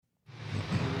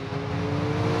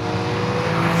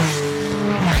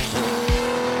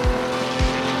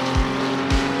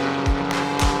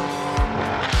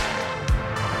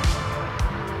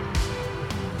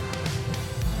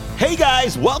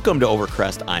guys, welcome to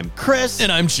Overcrest. I'm Chris.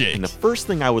 And I'm Jake. And the first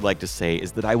thing I would like to say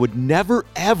is that I would never,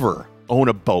 ever own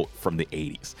a boat from the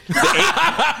 80s. The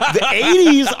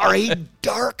 80s are a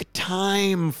dark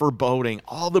time for boating.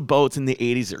 All the boats in the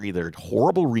 80s are either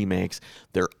horrible remakes,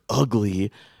 they're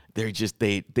ugly, they're just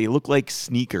they look like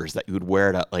sneakers that you would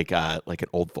wear at like an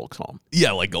old folks home.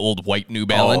 Yeah, like old white New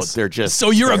Balance. Oh, they're just so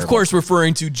you're terrible. Of course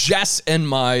referring to Jess and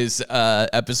Mai's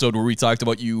episode where we talked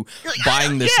about you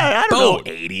buying this I boat. don't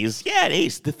know, 80s. Yeah,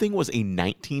 80s. The thing was a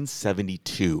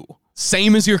 1972.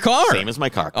 Same as your car. Same as my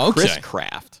car. Okay. Chris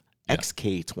Craft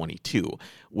XK22,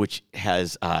 which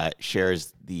has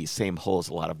shares the same hull as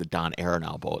a lot of the Don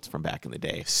Aronow boats from back in the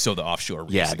day. So the offshore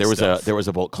racing Yeah, there was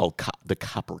a boat called the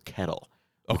Copper Kettle.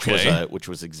 Which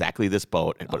was exactly this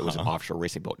boat, but it was an offshore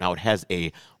racing boat. Now it has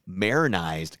a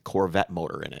marinized Corvette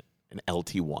motor in it, an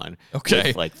LT1. Okay.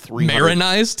 With like 300.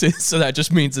 Marinized? So that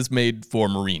just means it's made for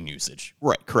marine usage.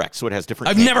 Right, correct. So it has different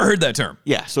I've never heard that term.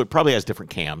 Yeah, so it probably has different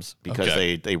cams because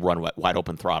Okay. they run wide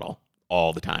open throttle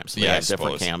all the time. So they Yeah, have I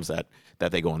different suppose. cams that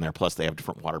they go in there. Plus they have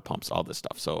different water pumps, all this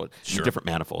stuff. So Sure. different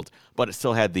manifolds. But it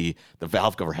still had the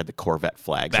valve cover had the Corvette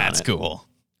flags on it. That's cool.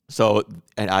 So,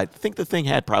 and I think the thing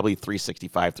had probably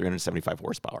 375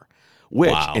 horsepower, which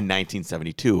Wow. in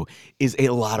 1972 is a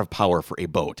lot of power for a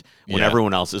boat when Yeah.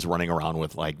 everyone else is running around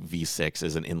with like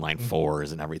V6s and inline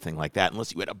fours and everything like that,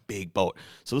 unless you had a big boat.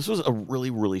 So this was a really,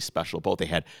 really special boat. They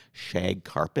had shag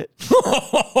carpet.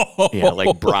 Yeah,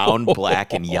 like brown,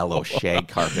 black, and yellow shag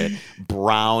carpet,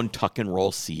 brown tuck and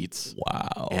roll seats.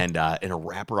 Wow. And a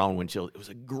wraparound windshield. It was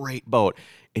a great boat.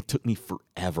 It took me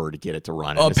forever to get it to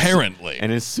run. Apparently.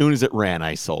 And as soon as it ran,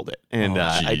 I sold it. And Oh,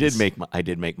 I geez.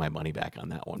 did make my money back on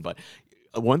that one. But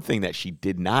one thing that she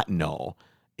did not know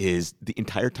is the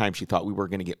entire time she thought we were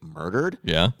going to get murdered,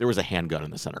 Yeah. there was a handgun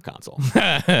in the center console. So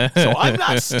I'm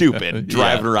not stupid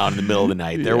driving around in the middle of the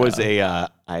night. There was I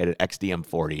had an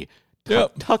XDM40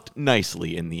 tucked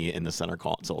nicely in the center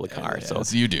console of the car. So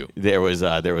you do. There was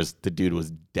the dude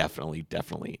was definitely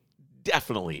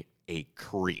a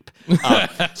creep.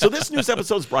 So this news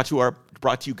episode is brought to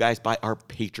you guys by our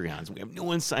Patreons. We have new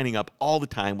ones signing up all the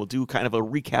time. We'll do kind of a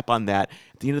recap on that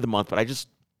at the end of the month, but I just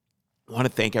want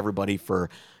to thank everybody for,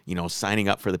 signing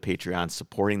up for the Patreon,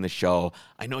 supporting the show.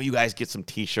 I know you guys get some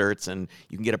t-shirts and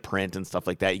you can get a print and stuff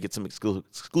like that. You get some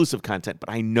exclusive content, but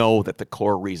I know that the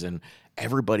core reason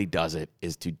everybody does it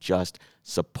is to just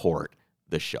support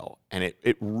the show. And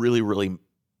it really, really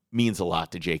means a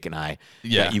lot to Jake and I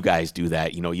that you guys do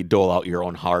that. You dole out your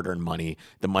own hard-earned money,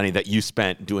 the money that you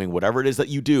spent doing whatever it is that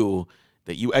you do,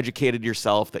 that you educated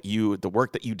yourself, the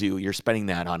work that you do, you're spending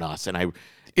that on us.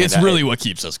 It's really what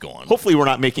keeps us going. Hopefully we're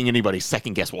not making anybody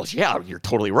second guess. Well, yeah, you're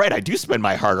totally right. I do spend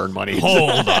my hard-earned money. Hold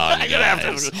on,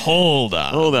 guys. Hold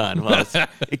on. Well,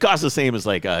 it costs the same as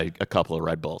like a couple of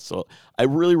Red Bulls. So I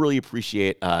really, really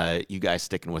appreciate you guys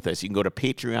sticking with us. You can go to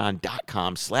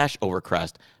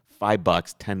patreon.com/overcrest. $5,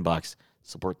 $10,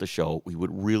 support the show. We would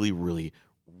really, really,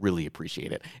 really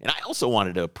appreciate it. And I also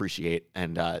wanted to appreciate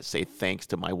and say thanks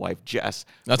to my wife Jess.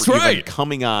 That's for right. even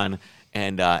coming on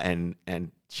and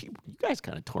you guys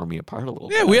kind of tore me apart a little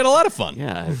bit. Yeah, we had a lot of fun.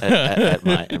 Yeah, at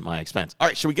my expense. All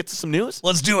right, should we get to some news?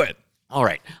 Let's do it. All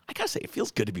right, I gotta say it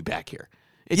feels good to be back here.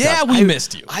 It Yeah, does. we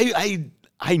missed you. I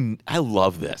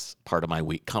love this part of my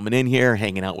week, coming in here,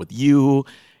 hanging out with you.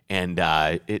 And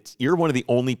you're one of the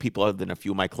only people other than a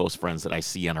few of my close friends that I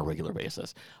see on a regular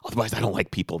basis. Otherwise, I don't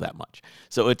like people that much.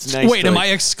 So it's nice. Wait, am I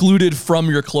excluded from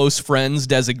your close friends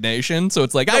designation? So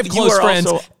it's like I have you close are friends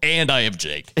also- and I have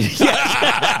Jake.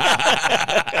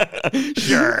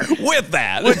 Sure. With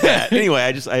that. Anyway,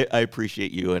 I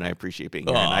appreciate you and I appreciate being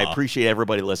here. And I appreciate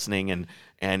everybody listening and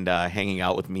hanging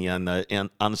out with me on the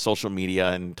social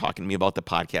media and talking to me about the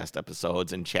podcast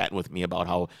episodes and chatting with me about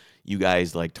how you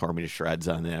guys like tore me to shreds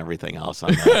on everything else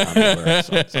on the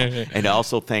episode. So. And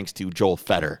also thanks to Joel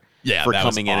Fetter for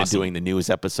coming in and doing the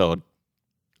news episode.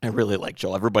 I really like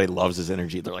Joel. Everybody loves his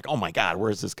energy. They're like, oh my God,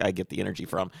 where does this guy get the energy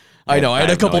from? I know. I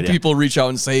had a couple no idea. people reach out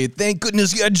and say, thank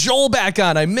goodness you had Joel back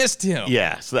on. I missed him.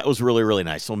 Yeah, so that was really, really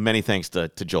nice. So many thanks to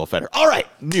Joel Fetter. All right,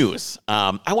 news.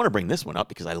 I want to bring this one up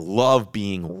because I love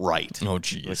being right. Oh,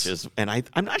 geez.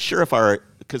 I'm not sure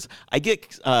because I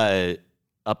get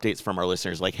updates from our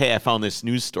listeners like, hey, I found this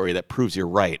news story that proves you're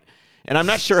right. And I'm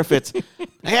not sure if it's,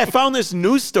 hey, I found this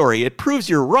news story, it proves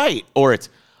you're right. Or it's,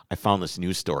 I found this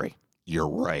news story, You're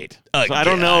right. So I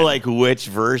don't know like which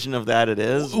version of that it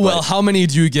is. Well, how many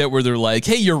do you get where they're like,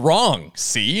 hey, you're wrong?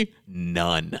 See?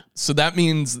 None. So that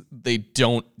means they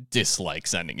don't dislike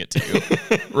sending it to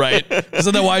you, right? Because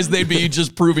otherwise they'd be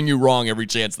just proving you wrong every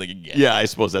chance they can get. Yeah, I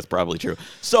suppose that's probably true.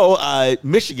 So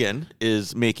Michigan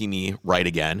is making me right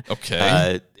again.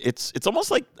 Okay. It's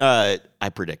almost like I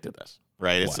predicted this.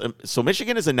 Right. So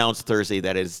Michigan has announced Thursday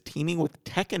that it is teaming with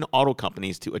tech and auto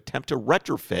companies to attempt to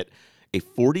retrofit a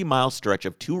 40-mile stretch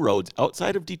of 2 roads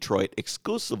outside of Detroit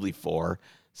exclusively for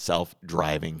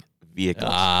self-driving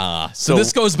vehicles. So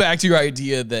this goes back to your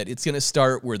idea that it's going to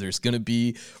start where there's going to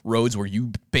be roads where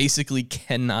you basically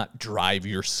cannot drive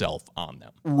yourself on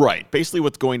them. Right. Basically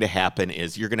what's going to happen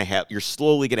is you're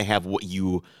slowly going to have what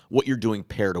you're doing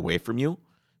paired away from you,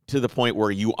 to the point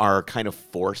where you are kind of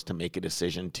forced to make a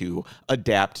decision to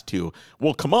adapt to,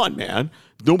 well, come on, man.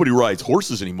 Nobody rides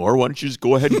horses anymore. Why don't you just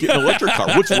go ahead and get an electric car?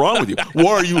 What's wrong with you?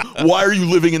 Why are you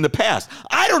living in the past?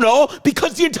 I don't know,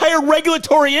 because the entire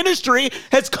regulatory industry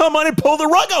has come on and pulled the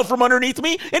rug out from underneath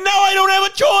me, and now I don't have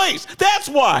a choice. That's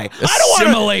why.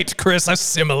 Assimilate, Chris,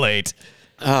 assimilate.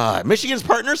 Michigan's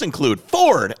partners include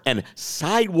Ford and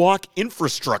Sidewalk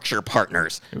Infrastructure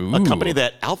Partners, a company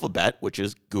that Alphabet, which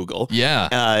is Google,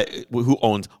 who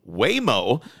owns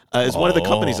Waymo, is one of the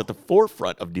companies at the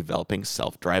forefront of developing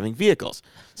self-driving vehicles.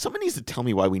 Someone needs to tell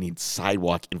me why we need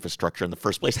sidewalk infrastructure in the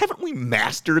first place. Haven't we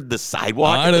mastered the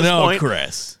sidewalk at this point?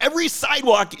 Chris. Every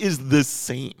sidewalk is the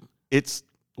same. It's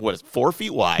 4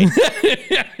 feet wide,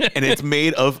 and it's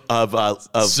made of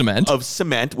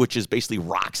cement, which is basically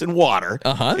rocks and water.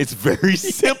 It's very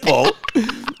simple.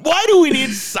 Why do we need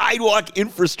sidewalk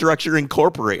infrastructure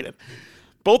incorporated?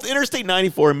 Both Interstate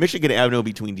 94 and Michigan Avenue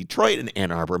between Detroit and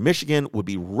Ann Arbor, Michigan, would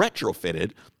be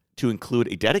retrofitted to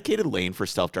include a dedicated lane for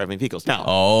self-driving vehicles.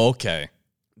 Now,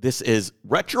 this is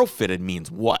retrofitted means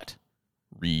what?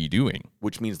 Redoing.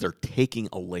 Which means they're taking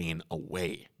a lane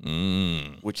away,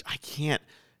 which I can't.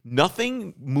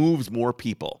 Nothing moves more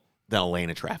people than a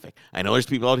lane of traffic. I know there's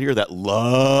people out here that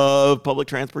love public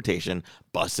transportation,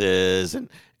 buses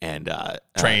and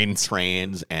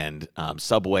trains and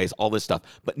subways, all this stuff.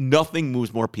 But nothing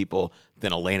moves more people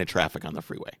than a lane of traffic on the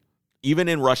freeway. Even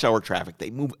in rush hour traffic,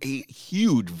 they move a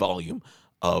huge volume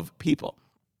of people.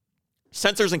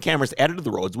 Sensors and cameras added to the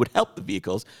roads would help the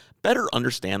vehicles better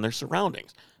understand their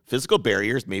surroundings. Physical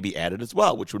barriers may be added as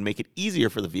well, which would make it easier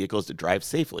for the vehicles to drive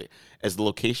safely, as the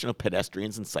location of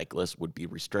pedestrians and cyclists would be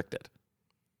restricted.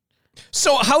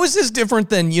 So how is this different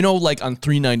than, like on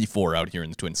 394 out here in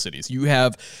the Twin Cities? You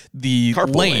have the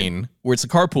carpool lane where it's a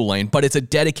carpool lane, but it's a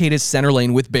dedicated center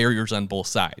lane with barriers on both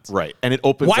sides. Right. And it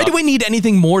opens Why do we need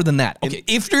anything more than that? Okay,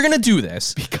 if you're going to do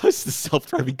this. Because the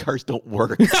self-driving cars don't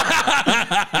work.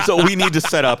 So we need to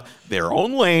set up their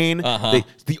own lane.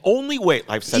 The only way,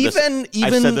 I've said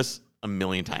this a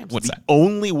million times. What's that? The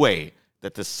only way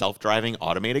that the self-driving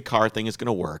automated car thing is going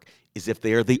to work is if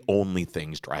they are the only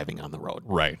things driving on the road.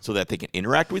 Right. So that they can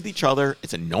interact with each other.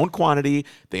 It's a known quantity.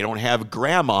 They don't have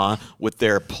grandma with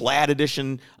their Plaid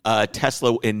Edition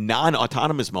Tesla in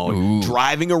non-autonomous mode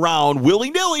driving around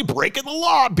willy-nilly, breaking the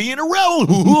law, being a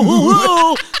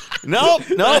rebel. No.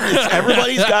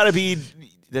 Everybody's got to be...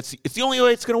 It's the only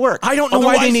way it's going to work. I don't know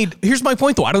why they need... Here's my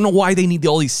point, though. I don't know why they need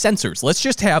all these sensors. Let's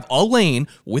just have a lane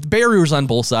with barriers on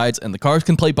both sides, and the cars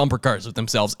can play bumper cars with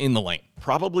themselves in the lane.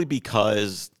 Probably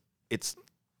because it's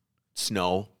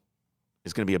snow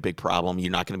is going to be a big problem.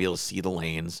 You're not going to be able to see the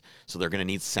lanes, so they're going to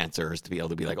need sensors to be able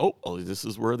to be like, oh, this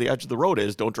is where the edge of the road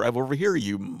is. Don't drive over here.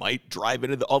 You might drive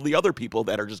into all the other people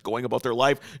that are just going about their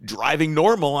life driving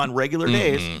normal on regular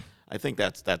days. I think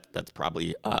that's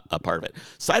probably a part of it.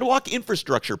 Sidewalk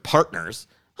Infrastructure Partners.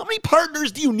 How many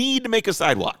partners do you need to make a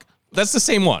sidewalk? That's the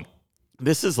same one.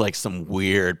 This is like some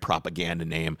weird propaganda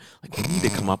name. Like we need to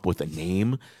come up with a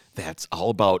name that's all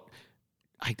about.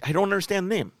 I don't understand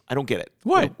the name. I don't get it.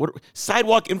 What?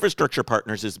 Sidewalk Infrastructure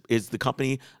Partners is the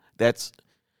company that's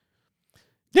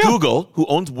Google, who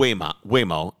owns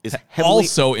Waymo, is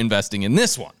also investing in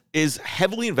this one. Is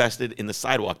heavily invested in the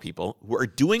sidewalk people who are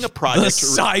doing a project. The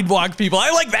sidewalk people.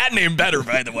 I like that name better,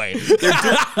 by the way.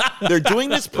 They're doing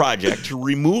this project to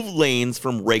remove lanes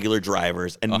from regular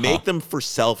drivers and make them for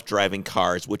self-driving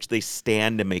cars, which they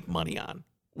stand to make money on.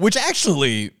 Which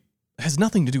actually has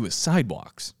nothing to do with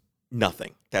sidewalks.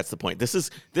 Nothing. That's the point. This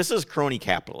is crony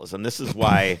capitalism. This is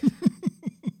why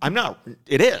I'm not.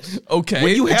 It is. Okay.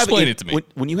 When you explain it to me.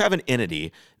 When you have an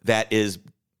entity that is,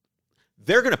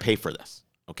 they're going to pay for this.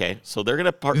 Okay, so they're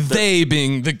going to they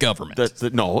being the government.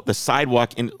 The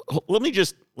sidewalk. Let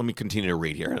me continue to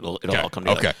read here. It'll all come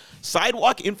together. Okay.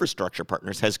 Sidewalk Infrastructure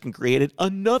Partners has created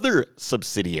another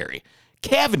subsidiary,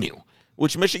 Cavenue,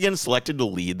 which Michigan selected to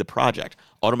lead the project.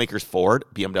 Automakers Ford,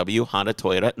 BMW, Honda,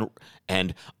 Toyota,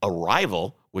 and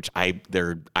Arrival, which I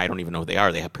don't even know who they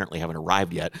are. They apparently haven't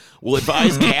arrived yet. Will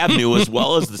advise Avnu as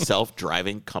well as the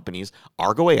self-driving companies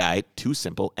Argo AI,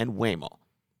 TuSimple, and Waymo.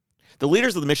 The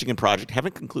leaders of the Michigan project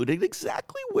haven't concluded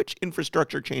exactly which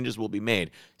infrastructure changes will be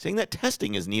made, saying that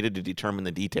testing is needed to determine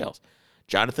the details.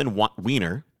 Jonathan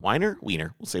Weiner,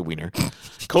 we'll say Weiner,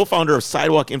 co-founder of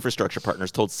Sidewalk Infrastructure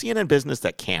Partners, told CNN Business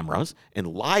that cameras and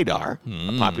LiDAR,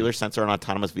 a popular sensor on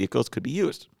autonomous vehicles, could be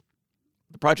used.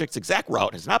 The project's exact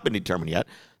route has not been determined yet.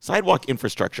 Sidewalk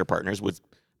Infrastructure Partners would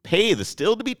pay the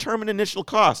still-to-be-determined initial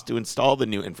cost to install the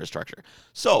new infrastructure.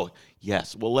 So,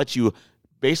 yes, we'll let you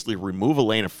basically remove a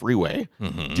lane of freeway,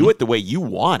 do it the way you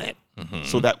want it,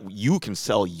 so that you can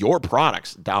sell your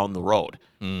products down the road.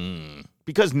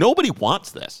 Because nobody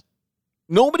wants this.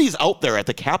 Nobody's out there at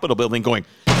the Capitol building going,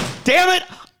 damn it,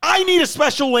 I need a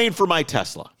special lane for my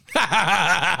Tesla.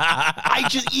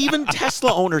 Even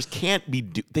Tesla owners can't be,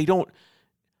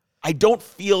 I don't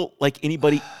feel like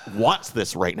anybody wants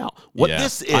this right now. What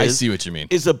this is, I see what you mean,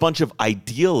 is a bunch of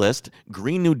idealist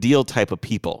Green New Deal type of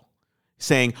people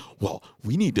saying, well,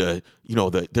 we need to,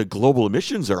 the global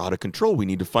emissions are out of control. We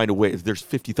need to find a way. If there's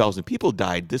 50,000 people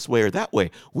died this way or that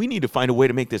way, we need to find a way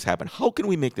to make this happen. How can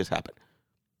we make this happen?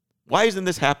 Why isn't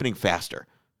this happening faster?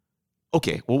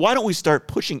 Okay, well, why don't we start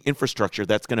pushing infrastructure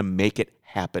that's going to make it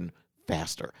happen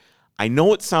faster? I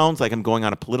know it sounds like I'm going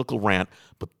on a political rant,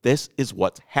 but this is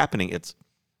what's happening. It's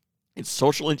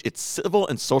civil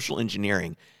and social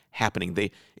engineering happening.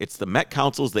 It's the Met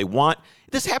councils.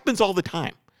 This happens all the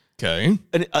time. Okay.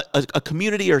 A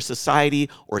community or society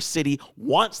or city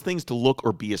wants things to look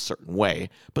or be a certain way,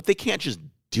 but they can't just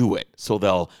do it. So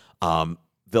they'll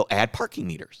add parking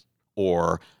meters,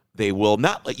 or they will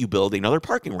not let you build another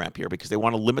parking ramp here because they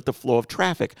want to limit the flow of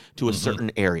traffic to a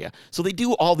certain area. So they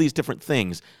do all these different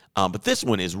things, but this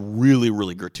one is really,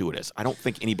 really gratuitous. I don't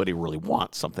think anybody really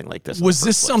wants something like this. Was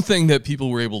this something that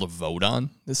people were able to vote on,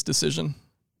 this decision?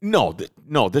 No,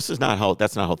 this is not how.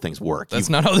 That's not how things work. That's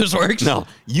not how this works. No,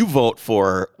 you vote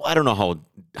for. I don't know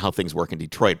how things work in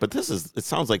Detroit, but it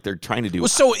sounds like they're trying to do. Well,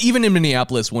 so even in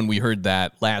Minneapolis, when we heard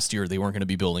that last year, they weren't going to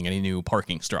be building any new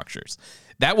parking structures.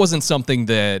 That wasn't something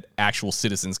that actual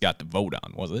citizens got to vote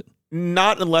on, was it?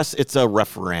 Not unless it's a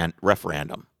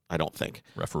referendum. I don't think.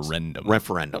 Referendum,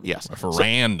 yes.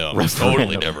 Referendum.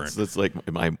 Totally different. It's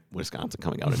like my Wisconsin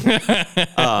coming out of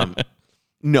it.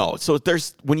 No, so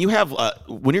when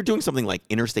you're doing something like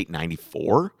Interstate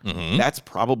 94, that's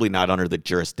probably not under the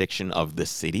jurisdiction of the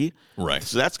city. Right.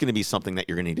 So that's going to be something that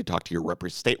you're going to need to talk to your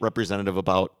state representative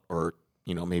about, or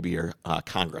maybe your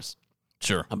Congress.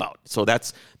 Sure. About. So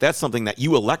that's something that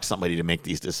you elect somebody to make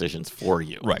these decisions for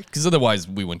you. Right. Because otherwise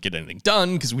we wouldn't get anything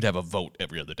done because we'd have a vote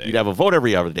every other day. You'd have a vote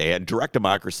every other day. And direct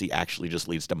democracy actually just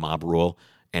leads to mob rule,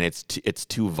 and it's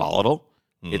too volatile.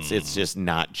 It's just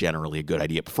not generally a good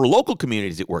idea. But for local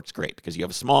communities, it works great because you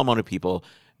have a small amount of people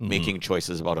making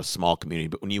choices about a small community.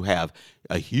 But when you have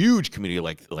a huge community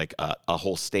like a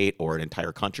whole state or an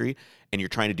entire country, and you're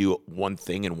trying to do one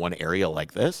thing in one area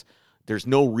like this, there's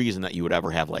no reason that you would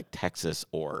ever have like Texas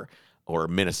or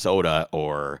Minnesota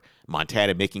or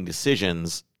Montana making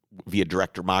decisions via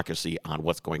direct democracy on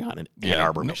what's going on in Ann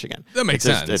Arbor, Michigan. That makes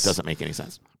sense. It doesn't make any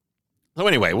sense. So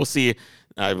anyway, we'll see.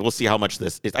 We'll see how much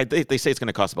this is. They say it's going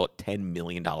to cost about $10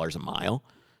 million a mile.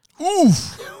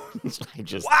 Oof!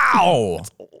 Wow,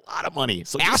 that's a lot of money.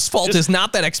 So asphalt is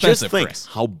not that expensive. Just think Chris.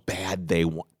 How bad they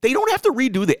want. They don't have to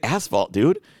redo the asphalt,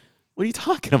 dude. What are you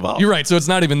talking about? You're right. So it's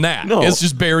not even that. No, it's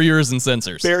just barriers and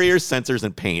sensors. Barriers, sensors,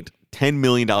 and paint. $10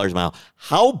 million a mile.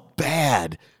 How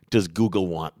bad does Google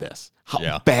want this?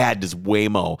 How bad does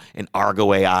Waymo and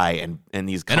Argo AI and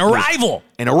these companies,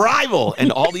 and Arrival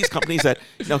and all these companies that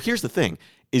now here's the thing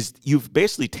is you've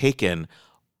basically taken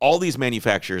all these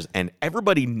manufacturers and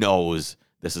everybody knows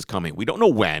this is coming. We don't know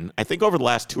when. I think over the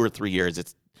last 2 or 3 years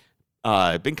it's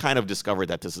been kind of discovered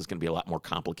that this is going to be a lot more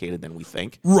complicated than we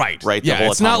think. Right. Yeah,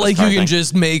 it's not like you can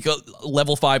just make a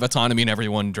level 5 autonomy and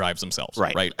everyone drives themselves.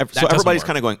 Right. So everybody's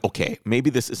kind of going, okay, maybe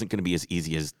this isn't going to be as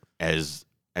easy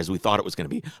as we thought it was going to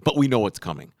be, but we know it's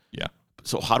coming. Yeah.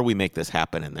 So how do we make this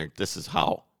happen? And this is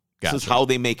how. Gotcha. This is how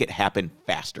they make it happen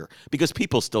faster because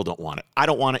people still don't want it. I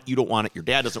don't want it. You don't want it. Your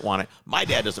dad doesn't want it. My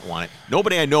dad doesn't want it.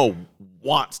 Nobody I know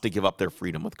wants to give up their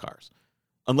freedom with cars.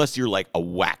 Unless you're like a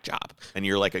whack job and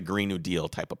you're like a Green New Deal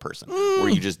type of person where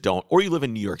you just don't, or you live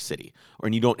in New York City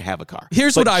and you don't have a car.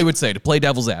 Here's what I would say to play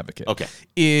devil's advocate. Okay.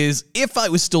 Is if I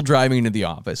was still driving into the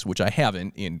office, which I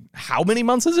haven't in how many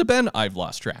months has it been? I've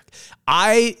lost track.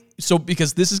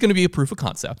 Because this is going to be a proof of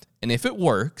concept. And if it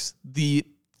works, the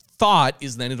thought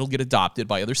is then it'll get adopted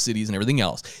by other cities and everything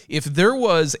else. If there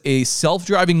was a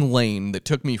self-driving lane that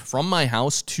took me from my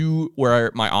house to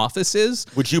where my office is,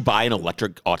 would you buy an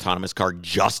electric autonomous car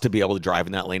just to be able to drive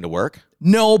in that lane to work?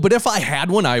 no, but if I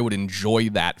had one, I would enjoy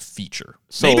that feature.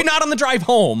 Maybe not on the drive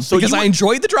home, because I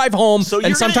enjoy the drive home,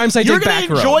 and sometimes I take back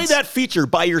roads. You're going to enjoy that feature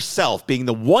by yourself, being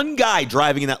the one guy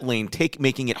driving in that lane,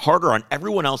 making it harder on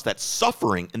everyone else that's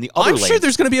suffering in the other lanes. I'm sure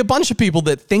there's going to be a bunch of people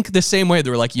that think the same way.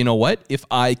 They're like, you know what? If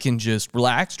I can just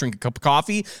relax, drink a cup of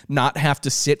coffee, not have to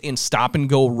sit in stop and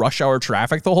go rush hour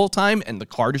traffic the whole time, and the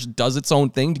car just does its own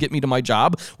thing to get me to my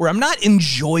job, where I'm not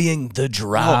enjoying the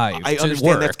drive. I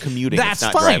understand that's commuting. That's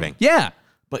it's not fine. Driving. Yeah.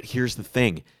 But here's the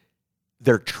thing.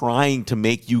 They're trying to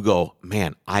make you go,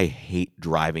 man, I hate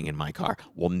driving in my car.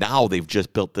 Well, now they've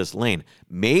just built this lane.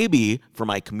 Maybe for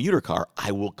my commuter car,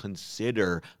 I will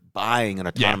consider buying an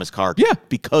autonomous car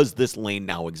because this lane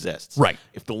now exists. Right.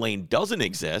 If the lane doesn't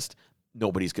exist,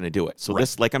 nobody's going to do it. So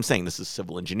this, like I'm saying, this is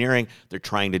civil engineering. They're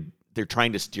trying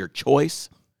to steer choice.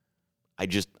 I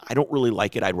don't really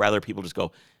like it. I'd rather people just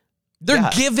go, they're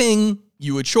giving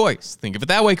you a choice. Think of it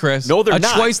that way, Chris. No, they're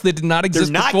not. A choice that did not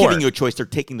exist before. They're not before. giving you a choice. They're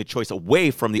taking the choice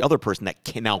away from the other person that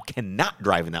cannot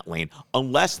drive in that lane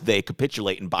unless they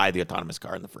capitulate and buy the autonomous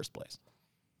car in the first place.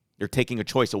 They're taking a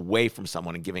choice away from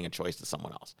someone and giving a choice to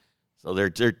someone else. So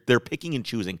they're picking and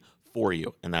choosing for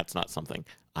you, and that's not something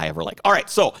I ever like. All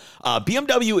right, so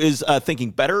BMW is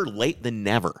thinking better late than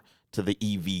never to the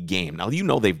EV game. Now,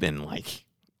 they've been like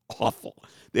awful.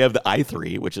 They have the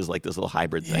i3, which is like this little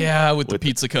hybrid thing. Yeah, with the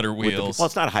pizza cutter wheels. Well,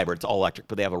 it's not a hybrid. It's all electric,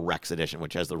 but they have a Rex edition,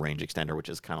 which has the range extender, which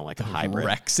is kind of like a hybrid.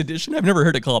 Rex edition? I've never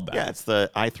heard it called that. Yeah, it's the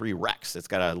i3 Rex. It's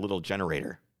got a little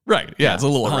generator. Right. Yeah, it's a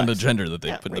little Honda Gender that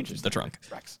they put in the trunk.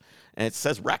 Rex. And it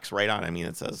says Rex right on it. I mean,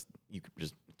 it says you could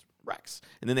just Rex.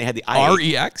 And then they had the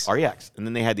i8. REX? REX. And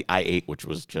then they had the i8, which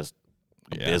was just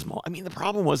abysmal. I mean, the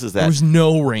problem was that there was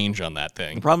no range on that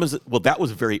thing. The problem is that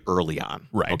was very early on.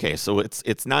 Right. Okay, so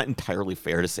it's not entirely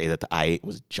fair to say that the i8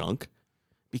 was junk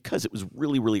because it was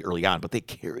really, really early on, but they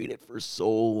carried it for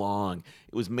so long.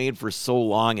 It was made for so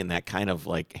long in that kind of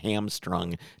like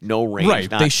hamstrung, no range. Right.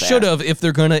 They should have, if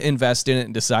they're going to invest in it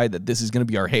and decide that this is going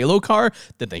to be our Halo car,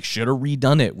 that they should have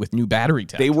redone it with new battery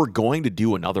tech. They were going to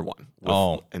do another one.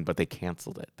 But they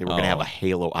canceled it. They were going to have a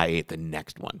Halo i8, the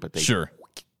next one, but they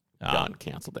done,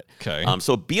 canceled it. Okay.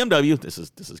 So BMW, this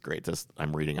is great.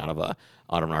 I'm reading out of an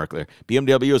article there.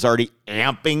 BMW is already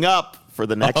amping up for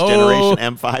the next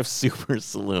generation M5 Super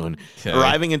Saloon. Okay.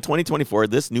 Arriving in 2024,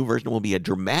 this new version will be a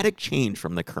dramatic change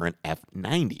from the current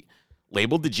F90.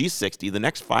 Labeled the G60, the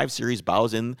next 5 Series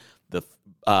comes in the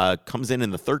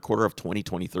third quarter of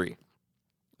 2023.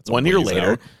 That's 1 year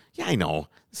later. Yeah, I know.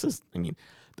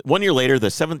 1 year later, the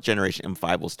 7th generation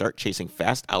M5 will start chasing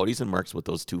fast Audis and Mercs with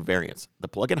those 2 variants. The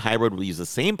plug-in hybrid will use the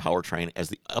same powertrain as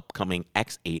the upcoming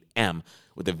X8M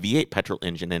with a V8 petrol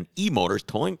engine and e-motors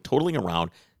totaling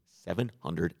around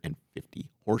 750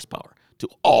 horsepower to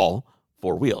all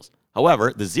 4 wheels.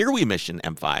 However, the zero-emission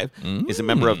M5 is a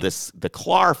member of the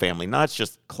CLAR family. Not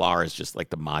just CLAR is just like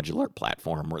the modular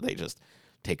platform where they just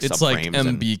take subframes. It's like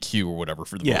MBQ or whatever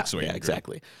for the Volkswagen. Yeah,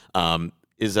 exactly.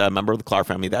 Is a member of the CLAR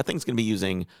family. That thing's going to be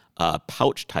using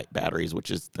pouch-type batteries,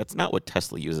 that's not what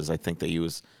Tesla uses. I think they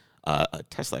use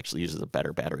Tesla actually uses a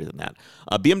better battery than that.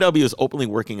 BMW is openly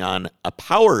working on a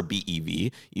power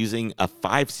BEV using a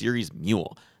 5 Series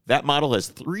Mule. That model has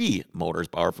 3 motors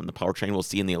borrowed from the powertrain we'll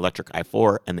see in the electric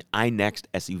i4 and the iNext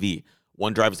SUV.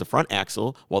 One drives the front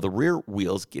axle, while the rear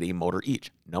wheels get a motor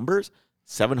each. Numbers,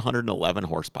 711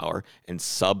 horsepower and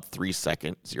sub 3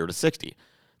 second 0 to 60.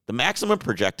 The maximum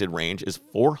projected range is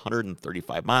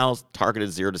 435 miles. Targeted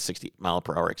 0 to 60 mile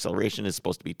per hour acceleration is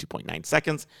supposed to be 2.9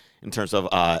 seconds. In terms of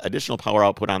additional power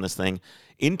output on this thing,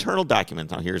 internal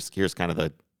documents. Now here's kind of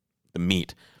the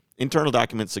meat. Internal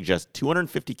documents suggest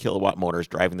 250 kilowatt motors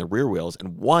driving the rear wheels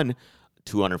and one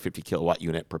 250 kilowatt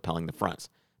unit propelling the fronts.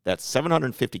 That's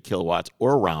 750 kilowatts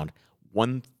or around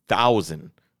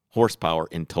 1,000 horsepower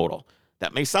in total.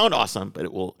 That may sound awesome, but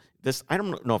it will. I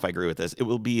don't know if I agree with this. It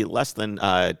will be less than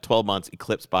 12 months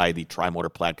eclipsed by the tri-motor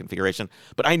plaid configuration.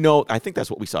 But I think that's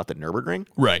what we saw at the Nürburgring.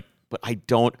 Right. But I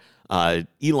don't. Elon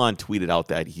tweeted out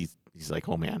that he's like,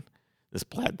 oh man, this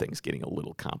plaid thing's getting a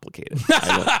little complicated.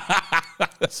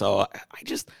 So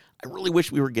I really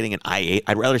wish we were getting an i8.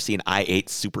 I'd rather see an i8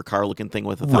 supercar looking thing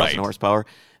with 1,000 horsepower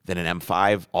than an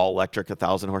M5 all electric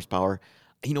 1,000 horsepower.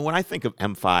 When I think of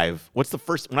M5,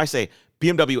 when I say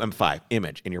BMW M5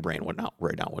 image in your brain, what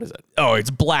is it? Oh,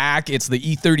 it's black. It's the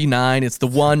E39. It's the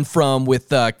one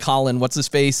with Colin, what's his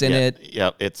face in it? Yeah,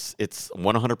 it's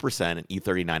 100% an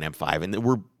E39 M5. And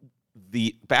we're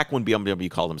back when BMW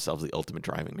called themselves the ultimate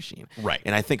driving machine. Right.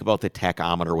 And I think about the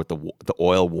tachometer with the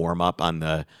oil warm up on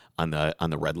the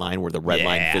red line, where the red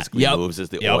line physically moves as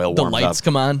the oil warms up. The lights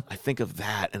come on. I think of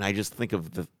that, and I just think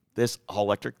of this all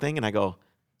electric thing, and I go,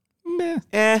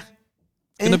 meh.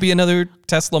 Gonna be another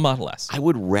Tesla Model S. I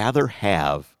would rather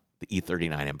have the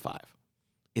E39 M5.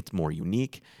 It's more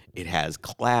unique. It has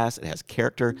class. It has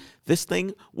character. This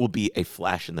thing will be a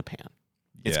flash in the pan.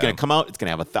 It's going to come out. It's going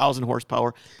to have 1,000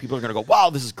 horsepower. People are going to go, wow,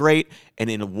 this is great. And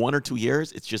in 1 or 2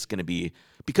 years, it's just going to be,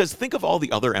 because think of all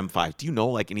the other M5s. Do you know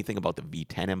like anything about the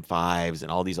V10 M5s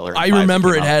and all these other M5s? I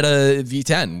remember it had a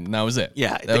V10. And that was it.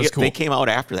 Yeah, that was cool. They came out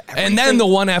after that. And then the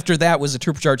one after that was a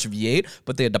turbocharged V8,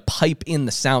 but they had to pipe in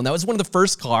the sound. That was one of the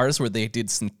first cars where they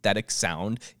did synthetic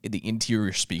sound in the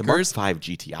interior speakers. The Mark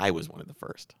V GTI was one of the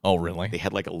first. Oh, really? They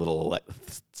had like a little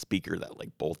speaker that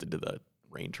like bolted to the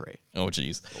rain tray. Oh,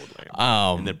 geez.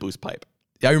 And then boost pipe.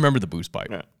 Yeah, I remember the boost pipe.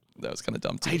 Yeah. That was kind of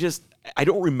dumb, too. I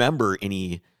don't remember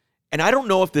any, and I don't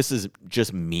know if this is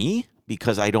just me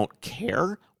because I don't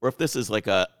care, or if this is like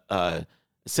a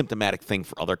symptomatic thing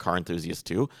for other car enthusiasts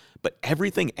too, but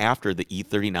everything after the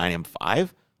E39 M5,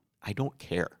 I don't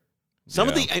care. Some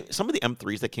of the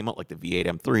M3s that came out, like the V8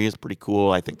 M3 is pretty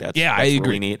cool. I think that's I agree.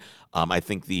 Really neat. I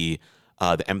think the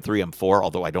M3 M4,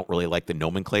 although I don't really like the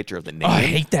nomenclature of the name. Oh, I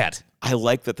hate that. I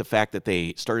like the fact that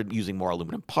they started using more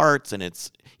aluminum parts, and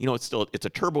it's a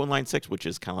turbo inline 6, which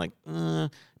is kind of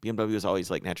like BMW is always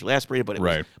like naturally aspirated, but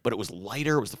it was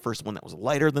lighter. It was the first one that was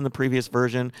lighter than the previous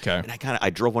version. Okay. And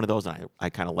I drove one of those, and I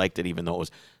kind of liked it, even though it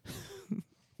was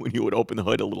when you would open the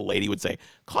hood, a little lady would say,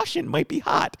 "Caution, might be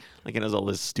hot." Like, it has all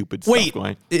this stupid stuff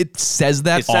going. It says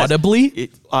that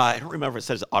audibly? I don't remember if it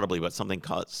says audibly, but something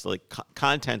called like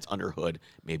contents under hood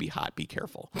may be hot. Be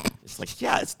careful. It's like,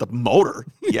 yeah, it's the motor.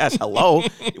 Yes, hello.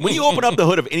 When you open up the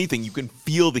hood of anything, you can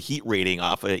feel the heat rating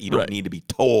off of it. You don't need to be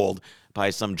told by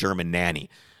some German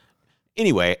nanny.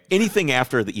 Anyway, anything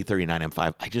after the E39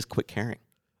 M5, I just quit caring.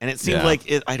 And it seems like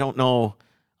I don't know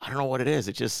what it is.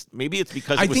 It just, maybe it's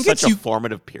because it was such a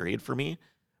formative period for me.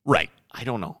 Right. I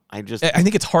don't know. I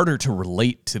think it's harder to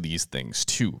relate to these things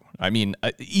too. I mean,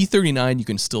 E39, you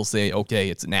can still say, okay,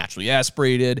 it's naturally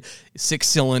aspirated,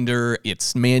 6-cylinder,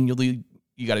 it's manually,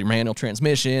 you got a manual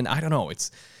transmission. I don't know.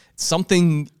 It's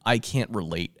something I can't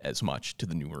relate as much to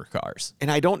the newer cars.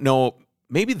 And I don't know,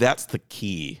 maybe that's the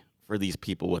key for these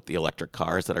people with the electric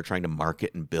cars that are trying to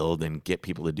market and build and get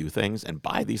people to do things and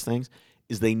buy these things,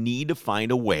 is they need to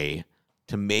find a way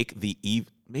to make the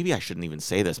maybe I shouldn't even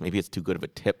say this. Maybe it's too good of a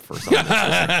tip for someone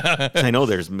that's listening. I know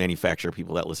there's manufacturer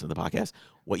people that listen to the podcast.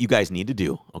 What you guys need to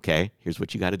do, okay? Here's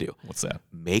what you got to do. What's that?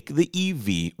 Make the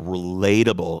EV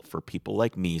relatable for people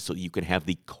like me so you can have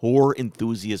the core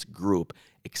enthusiast group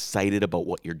excited about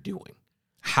what you're doing.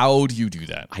 How do you do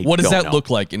that? What does that look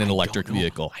like in an electric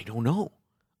vehicle? I don't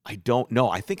know.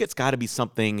 I think it's got to be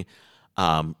something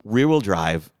rear-wheel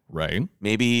drive. Right.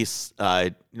 Maybe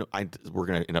we're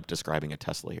going to end up describing a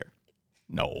Tesla here.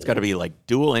 No. It's got to be like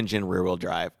dual engine rear-wheel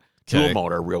drive, dual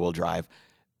motor rear-wheel drive.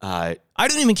 I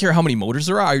don't even care how many motors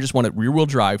there are. I just want it rear-wheel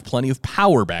drive, plenty of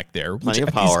power back there, which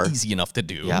is easy enough to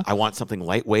do. Yeah, I want something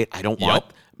lightweight. I don't want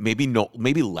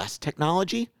maybe less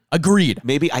technology. Agreed.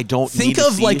 Maybe I don't think need to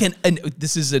of see, like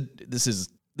this is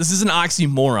an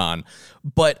oxymoron,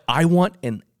 but I want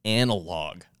an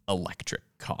analog electric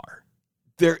car.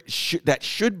 That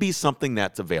should be something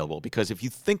that's available, because if you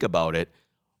think about it,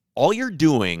 all you're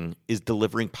doing is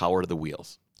delivering power to the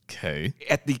wheels. Okay.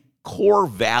 At the core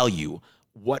value,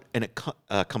 what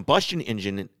a combustion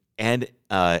engine and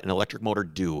an electric motor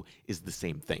do is the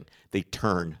same thing. They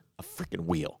turn a freaking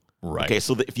wheel. Right. Okay,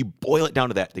 so if you boil it down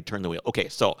to that, they turn the wheel. Okay,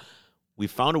 so we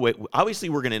found a way. Obviously,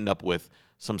 we're going to end up with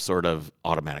some sort of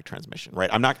automatic transmission,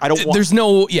 right? There's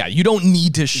no, you don't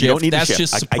need to shift. You don't need That's to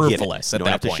shift. just superfluous You don't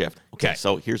have to shift. Okay,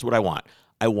 so here's what I want.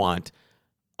 I want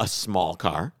a small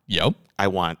car. Yep. I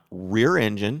want rear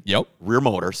engine. Yep. Rear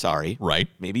motor, sorry. Right.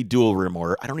 Maybe dual rear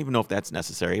motor. I don't even know if that's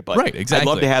necessary, but right, exactly.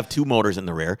 I'd love to have 2 motors in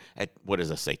the rear at, what does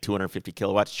this say, 250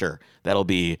 kilowatts? Sure. That'll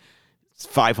be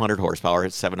 500 horsepower,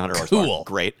 700 horsepower. Cool.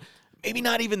 Great. Maybe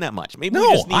not even that much. Maybe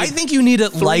I think you need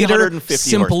it lighter,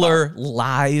 simpler,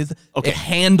 lithe. Okay. It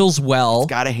handles well. It's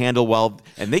got to handle well.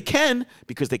 And they can,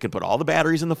 because they can put all the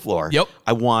batteries in the floor. Yep.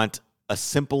 I want a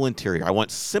simple interior. I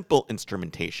want simple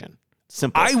instrumentation.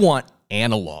 Simple. I want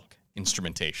analog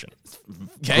instrumentation.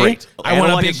 Okay. Great. I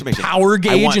want a big power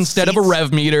gauge instead of a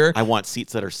rev meter. I want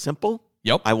seats that are simple.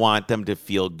 Yep. I want them to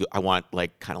feel good. I want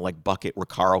kind of like bucket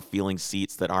Recaro feeling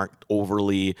seats that aren't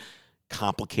overly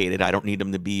complicated. I don't need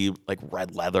them to be like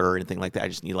red leather or anything like that. I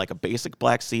just need like a basic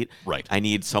black seat. Right. I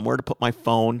need somewhere to put my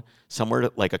phone, somewhere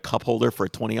to like a cup holder for a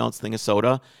 20-ounce thing of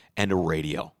soda, and a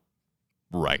radio.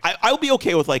 Right. I'll be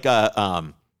okay with like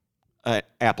a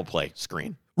Apple Play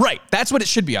screen. Right. That's what it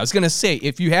should be. I was going to say,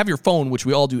 if you have your phone, which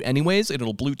we all do anyways, and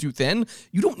it'll Bluetooth in,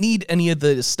 you don't need any of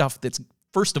the stuff that's,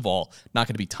 first of all, not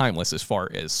going to be timeless as far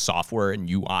as software and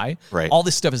UI. Right. All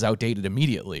this stuff is outdated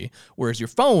immediately, whereas your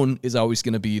phone is always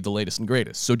going to be the latest and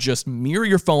greatest. So just mirror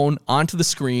your phone onto the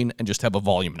screen and just have a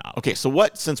volume knob. Okay, so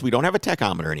since we don't have a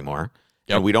tachometer anymore,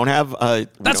 Yep. and we don't have...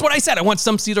 That's what I said. I want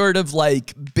some sort of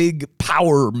like big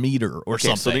power meter or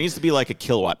something. So there needs to be like a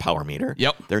kilowatt power meter.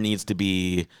 Yep. There needs to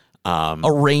be... a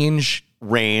range.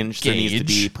 Range. There needs to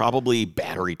be Gauge. probably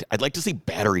battery. I'd like to see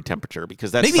battery temperature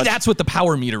because that's Maybe that's what the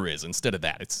power meter is instead of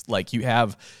that. It's like you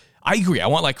have... I agree. I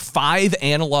want like 5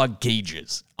 analog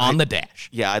gauges on the dash.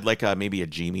 Yeah, I'd like maybe a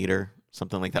G meter,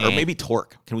 something like that, or Eh. maybe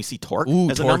torque. Can we see torque Ooh,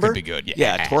 as a torque number? would be good.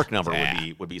 Yeah, torque number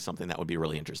Yeah. would be something that would be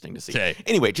really interesting to see. Okay.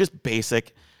 Anyway, just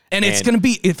basic. And it's going to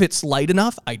be, if it's light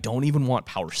enough, I don't even want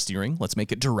power steering. Let's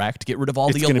make it direct. Get rid of all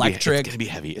the electric. It's going to be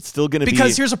heavy. It's still going to be...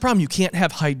 Because here's a problem. You can't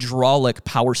have hydraulic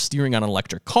power steering on an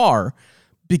electric car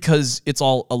because it's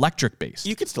all electric based.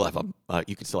 You could still have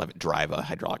it drive a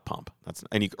hydraulic pump.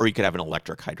 Or you could have an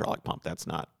electric hydraulic pump. That's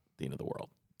not the end of the world.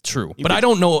 True. But I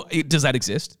don't know. Does that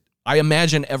exist? I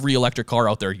imagine every electric car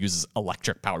out there uses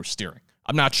electric power steering.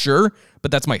 I'm not sure,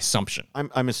 but that's my assumption.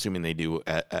 I'm assuming they do.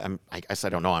 I guess I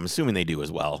don't know. I'm assuming they do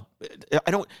as well.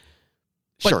 I don't...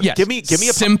 But Sure. yes, Give me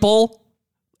a simple,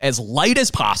 as light as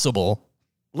possible.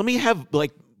 Let me have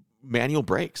like manual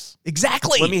brakes.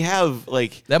 Exactly. Let me have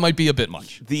like That might be a bit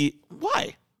much.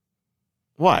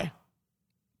 Why?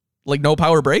 Like no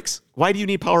power brakes? Why do you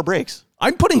need power brakes?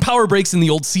 I'm putting power brakes in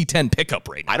the old C10 pickup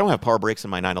right now. I don't have power brakes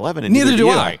in my 911, and Neither do you.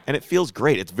 I. And it feels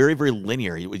great. It's very, very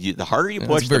linear. The harder you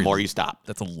push, the more you stop.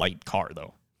 That's a light car,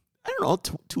 though. I don't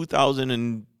know, 2,000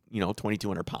 and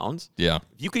 2,200 pounds. Yeah.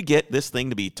 If you could get this thing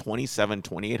to be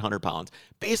 2,800 pounds,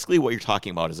 basically what you're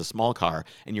talking about is a small car,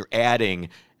 and you're adding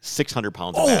 600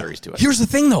 pounds of batteries to it. Here's the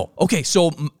thing, though. Okay,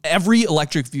 so every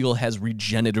electric vehicle has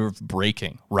regenerative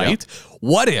braking, right? Yep.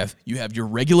 What if you have your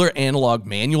regular analog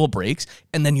manual brakes,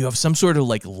 and then you have some sort of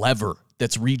like lever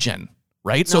that's regen,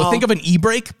 right? So No. think of an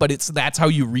e-brake, but that's how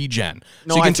you regen.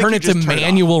 No, So you I can think turn you it to just turn it off.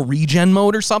 manual regen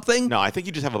mode or something? No, I think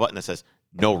you just have a button that says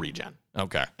no regen.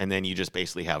 Okay. And then you just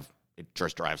basically it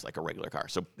just drives like a regular car.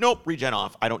 So nope, regen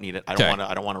off. I don't need it. I Okay.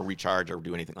 don't want to recharge or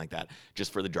do anything like that.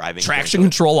 Just for the driving. Traction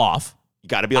control off. You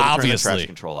got to be able to turn the Obviously. traction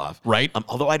control off. Right.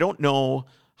 Although I don't know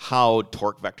how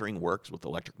torque vectoring works with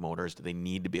electric motors. Do they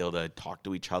need to be able to talk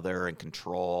to each other and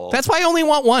control? That's why I only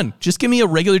want one. Just give me a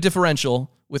regular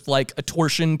differential with like a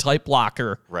torsion type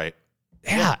locker. right.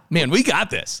 Yeah, man, we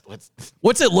got this. Let's.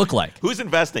 What's it look like? Who's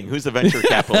investing? Who's the venture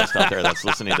capitalist out there that's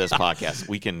listening to this podcast?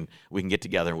 We can get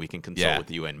together and we can consult Yeah. with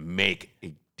you and make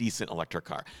a decent electric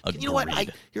car. You know what?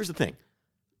 Agreed. Here's the thing.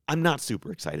 I'm not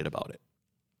super excited about it.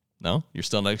 No? You're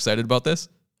still not excited about this?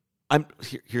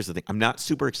 Here's the thing. I'm not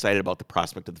super excited about the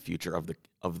prospect of the future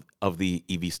of the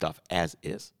EV stuff as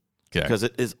is. Okay. Because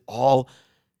it's all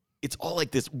like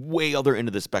this way other end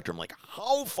of the spectrum. Like,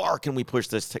 how far can we push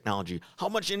this technology? How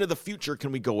much into the future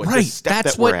can we go with Right. this step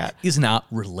That's that we're what at? is not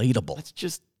relatable. Let's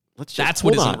just That's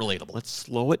what hold isn't on. relatable. Let's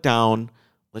slow it down.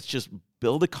 Let's just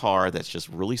build a car that's just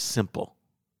really simple.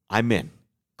 I'm in.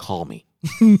 Call me.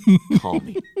 Call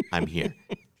me. I'm here.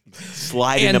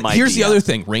 Slide into And my here's the DMs. other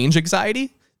thing, range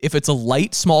anxiety. If it's a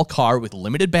light, small car with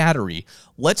limited battery,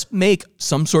 let's make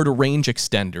some sort of range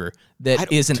extender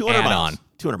that is an 200 add-on. miles.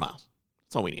 200 miles.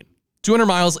 That's all we need. 200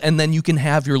 miles, and then you can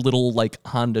have your little like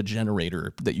Honda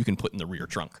generator that you can put in the rear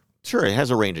trunk. Sure, it has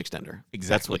a range extender. That's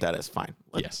Exactly. what that is. Fine.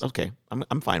 Yes. Okay.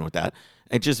 I'm fine with that.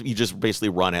 You just basically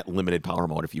run at limited power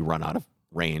mode if you run out of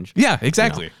range. Yeah,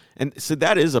 exactly. You know? And so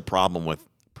that is a problem with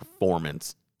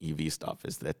performance EV stuff,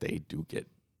 is that they do get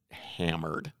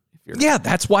hammered. If you're Yeah,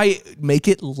 that's why make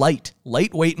it light.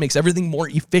 Lightweight makes everything more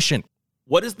efficient.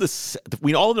 What is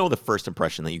we all know the first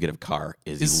impression that you get of a car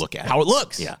is you look at how it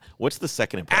looks. Yeah. What's the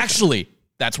second impression? Actually,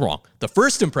 that's wrong. The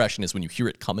first impression is when you hear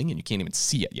it coming and you can't even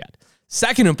see it yet.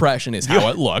 Second impression is how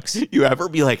it looks. You ever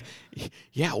be like,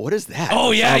 yeah, what is that?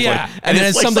 Oh, It yeah, sounds yeah. like- And then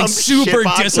it's it's something some super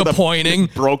shitbox with a disappointing.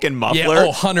 broken muffler. Yeah,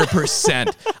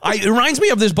 100%. It reminds me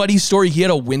of this buddy's story. He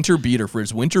had a winter beater. For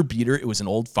his winter beater, it was an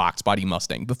old Fox body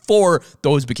Mustang before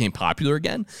those became popular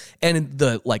again. And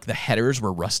the headers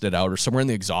were rusted out, or somewhere in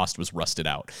the exhaust was rusted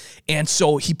out. And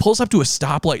so he pulls up to a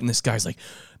stoplight, and this guy's like,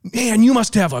 man, you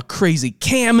must have a crazy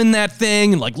cam in that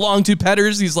thing, and like long tube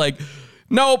headers. He's like,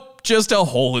 nope, just a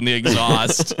hole in the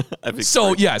exhaust.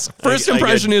 So yes, first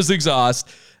impression is exhaust.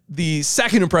 The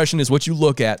second impression is what you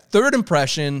look at. Third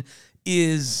impression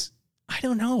is, I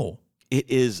don't know. It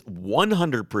is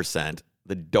 100%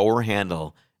 the door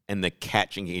handle and the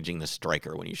catch engaging the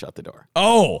striker when you shut the door.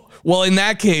 Oh, well, in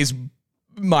that case,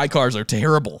 my cars are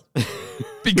terrible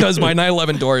because my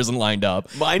 911 door isn't lined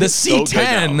up. Mine the is so good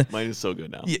now. C10, Mine is so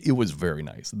good now. it was very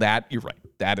nice. That, you're right.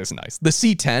 That is nice. The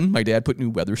C10, my dad put new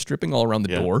weather stripping all around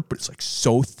the door, but it's like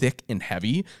so thick and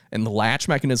heavy, and the latch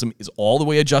mechanism is all the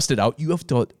way adjusted out. You have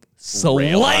to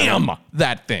slam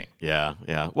that thing. Yeah,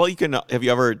 yeah. Well, you can. Have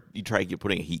you ever try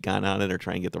putting a heat gun on it or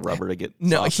try and get the rubber to get?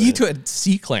 No, soft he in it? had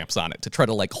C-clamps on it to try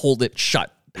to like hold it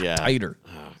shut tighter.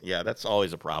 Yeah, that's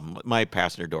always a problem. My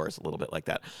passenger door is a little bit like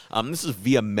that. This is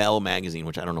via Mel Magazine,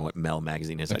 which I don't know what Mel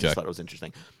Magazine is. I just thought it was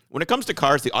interesting. When it comes to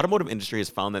cars, the automotive industry has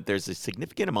found that there's a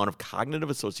significant amount of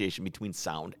cognitive association between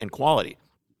sound and quality.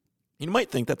 You might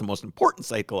think that the most important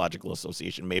psychological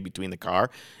association made between the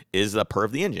car is the purr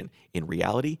of the engine. In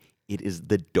reality, it is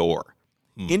the door.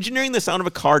 Engineering the sound of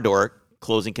a car door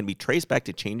closing can be traced back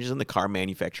to changes in the car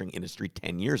manufacturing industry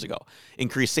 10 years ago.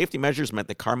 Increased safety measures meant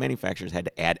that car manufacturers had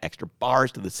to add extra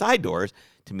bars to the side doors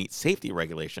to meet safety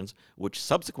regulations, which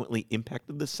subsequently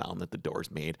impacted the sound that the doors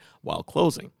made while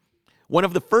closing. One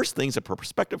of the first things a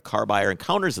prospective car buyer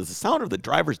encounters is the sound of the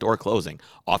driver's door closing,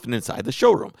 often inside the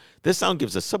showroom. This sound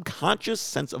gives a subconscious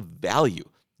sense of value,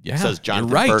 says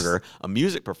Jonathan Berger, a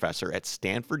music professor at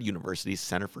Stanford University's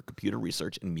Center for Computer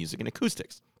Research in Music and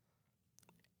Acoustics.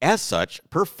 As such,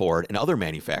 Ford and other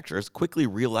manufacturers quickly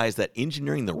realized that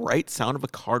engineering the right sound of a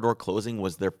car door closing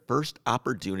was their first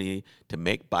opportunity to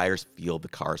make buyers feel the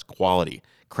car's quality,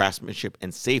 craftsmanship,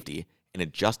 and safety, and to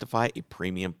justify a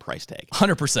premium price tag.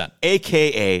 100%.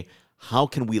 AKA, how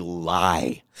can we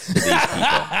lie to these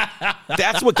people?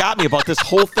 That's what got me about this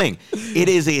whole thing. It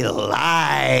is a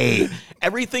lie.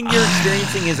 Everything you're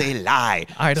experiencing is a lie.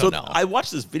 I don't know. I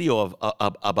watched this video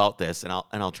about this, and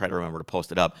I'll try to remember to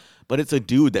post it up. But it's a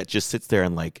dude that just sits there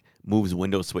and like moves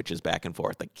window switches back and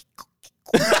forth, like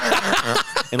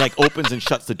and like opens and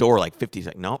shuts the door like 50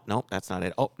 seconds. Nope, that's not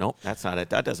it. Oh, nope, that's not it.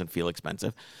 That doesn't feel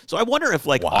expensive. So I wonder if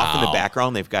like off in the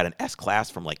background they've got an S-Class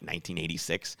from like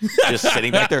 1986 just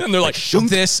sitting back there. And they're like,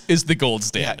 this is the gold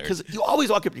standard. Because you always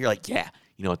walk up and you're like, yeah,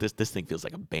 you know what, this thing feels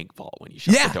like a bank vault when you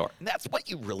shut the door. And that's what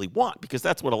you really want, because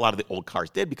that's what a lot of the old cars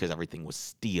did, because everything was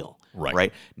steel.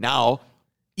 Right? Now,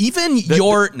 even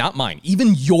not mine,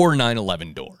 even your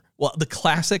 911 door. Well, the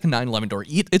classic 911 door,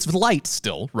 it's light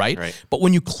still, right? But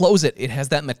when you close it, it has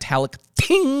that metallic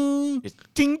ting. It's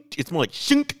ting. It's more like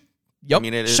shink. Yep. I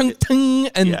mean, it is. Shunk, ting,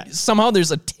 and somehow there's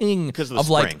a ting of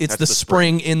like it's the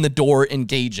spring in the door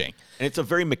engaging. And it's a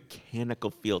very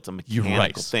mechanical feel. It's a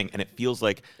mechanical thing, and it feels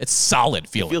like it's solid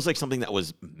feeling. It feels like something that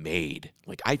was made.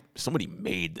 Like somebody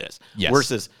made this. Yes.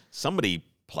 Versus somebody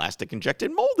plastic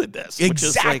injected molded this.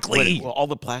 Exactly. Which is like, all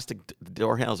the plastic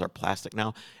door handles are plastic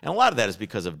now, and a lot of that is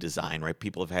because of design, right?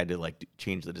 People have had to like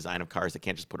change the design of cars. They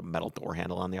can't just put a metal door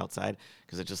handle on the outside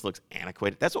because it just looks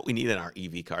antiquated. That's what we need in our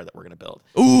EV car that we're going to build.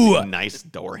 Ooh, a nice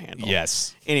door handle.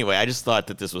 Yes. Anyway, I just thought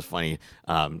that this was funny.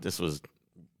 This was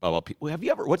about people.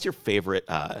 What's your favorite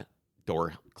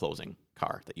door closing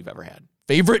car that you've ever had?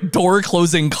 Favorite door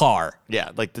closing car?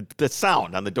 Yeah, like the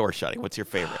sound on the door shutting. What's your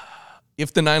favorite?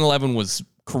 If the 911 was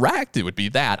correct, it would be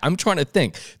that. I'm trying to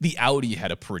think. The Audi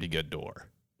had a pretty good door.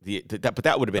 But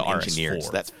that would have been engineered. RS4.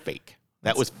 So that's fake.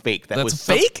 That was fake. That's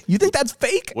fake? You think that's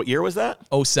fake? What year was that?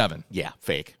 07. Yeah,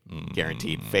 fake.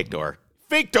 Guaranteed. Fake door.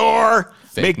 Fake door.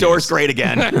 Fake news. door's great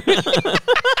again.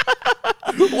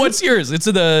 What's yours? It's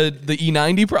the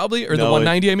E90 probably, or the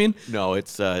 190? I mean, no.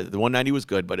 It's the 190 was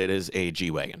good, but it is a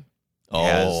G-Wagon. Oh, it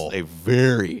has a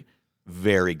very,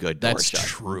 very good door that's shut.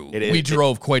 true. We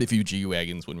drove quite a few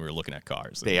G-Wagons when we were looking at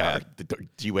cars. They are. The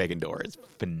G-Wagon door is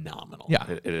phenomenal. Yeah,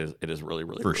 it is really,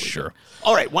 really, for really sure. Good.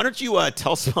 All right, why don't you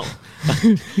tell some,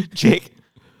 Jake?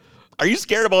 Are you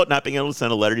scared about not being able to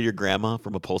send a letter to your grandma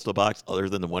from a postal box other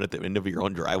than the one at the end of your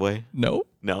own driveway? No.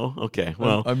 Okay.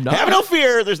 Well, I'm not. Have no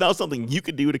fear. There's now something you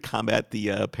could do to combat the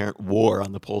apparent war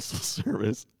on the postal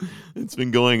service. It's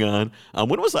been going on.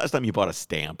 When was the last time you bought a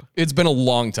stamp? It's been a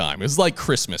long time. It was like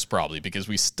Christmas probably, because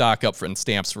we stock up for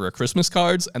stamps for our Christmas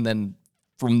cards, and then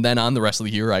from then on, the rest of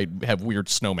the year, I have weird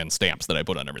snowman stamps that I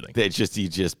put on everything. You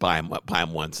just buy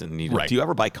them once, and do you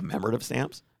ever buy commemorative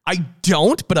stamps? I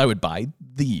don't, but I would buy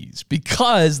these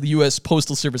because the U.S.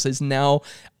 Postal Service is now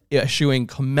issuing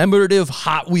commemorative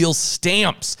Hot Wheels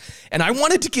stamps. And I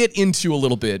wanted to get into a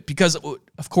little bit because,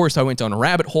 of course, I went down a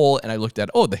rabbit hole and I looked at,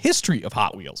 the history of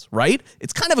Hot Wheels, right?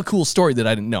 It's kind of a cool story that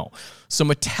I didn't know. So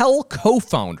Mattel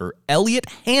co-founder Elliot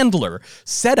Handler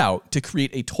set out to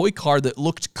create a toy car that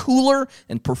looked cooler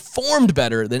and performed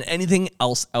better than anything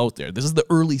else out there. This is the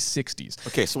early 60s.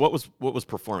 Okay, so what was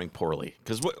performing poorly?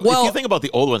 Because if you think about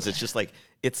the old ones, it's just like,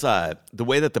 it's the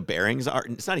way that the bearings are.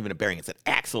 It's not even a bearing. It's an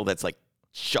axle that's like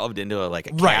shoved into like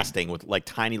a Right. casting with like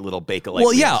tiny little Bakelite.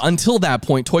 Well, yeah, wheels. until that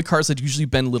point, toy cars had usually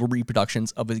been little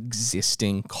reproductions of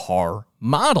existing car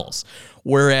models.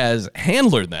 Whereas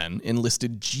Handler then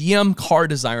enlisted GM car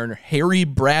designer Harry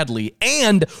Bradley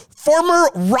and former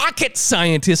rocket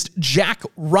scientist Jack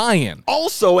Ryan.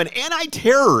 Also an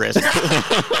anti-terrorist.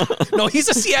 No, he's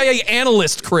a CIA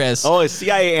analyst, Chris, Oh, a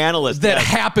CIA analyst. that yes.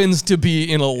 happens to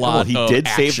be in a lot Well, he of did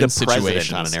save the action president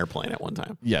situations. on an airplane at one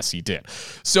time. Yes, he did.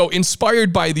 So,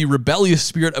 inspired by the rebellious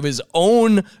spirit of his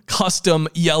own custom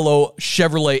yellow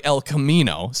Chevrolet El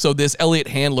Camino, so this Elliot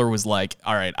Handler was like,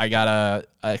 all right, I got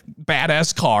a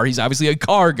badass car. He's obviously a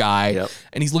car guy, Yep.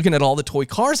 and he's looking at all the toy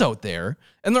cars out there,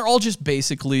 and they're all just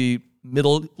basically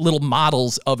little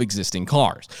models of existing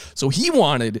cars. So he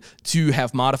wanted to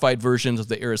have modified versions of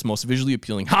the era's most visually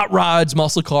appealing hot rods,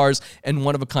 muscle cars, and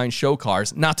one-of-a-kind show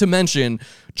cars, not to mention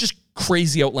just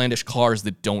crazy outlandish cars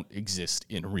that don't exist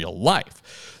in real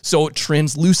life. So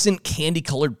translucent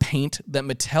candy-colored paint that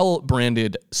Mattel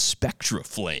branded Spectra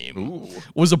Flame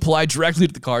was applied directly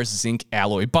to the car's zinc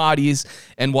alloy bodies,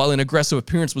 and while an aggressive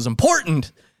appearance was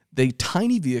important, the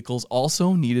tiny vehicles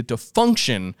also needed to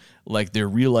function like their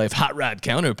real-life hot rod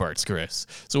counterparts, Chris.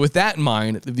 So with that in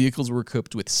mind, the vehicles were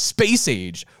equipped with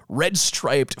space-age,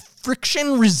 red-striped,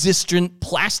 friction-resistant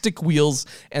plastic wheels,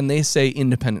 and they say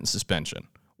independent suspension,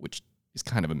 which is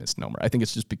kind of a misnomer. I think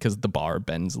it's just because the bar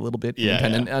bends a little bit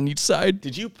independent on each side.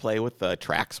 Did you play with the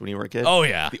tracks when you were a kid? Oh,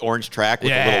 yeah. The orange track with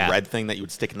the Yeah. little red thing that you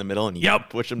would stick in the middle and you Yep. would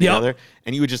push them Yep. together.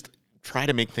 And you would just try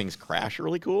to make things crash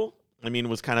really cool. I mean, it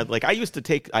was kind of like I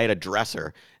had a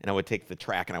dresser and I would take the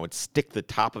track and I would stick the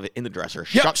top of it in the dresser,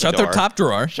 Yep, shut the top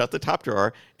drawer. shut the top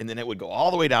drawer, and then it would go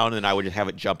all the way down and then I would just have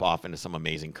it jump off into some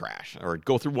amazing crash or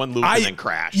go through one loop and then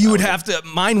crash. You would have to,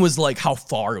 mine was like how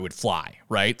far it would fly,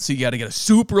 right? So you got to get a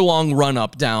super long run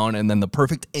up, down, and then the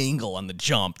perfect angle on the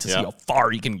jump to see Yeah. how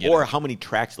far you can get. Or it. how many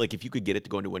tracks, like if you could get it to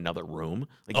go into another room,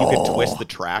 like you could twist the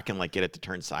track and like get it to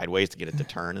turn sideways to get it to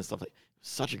turn and stuff like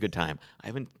such a good time. I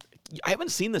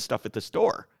haven't seen this stuff at the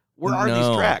store. Where are No.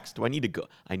 these tracks? Do I need to go?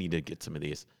 I need to get some of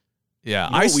these. Yeah,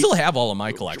 You know, I we- still have all of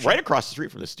my collection. Right across the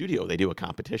street from the studio, they do a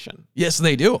competition. Yes,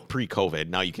 they do. Pre-COVID,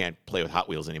 now you can't play with Hot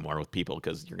Wheels anymore with people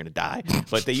because you're gonna die.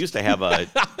 But they used to have a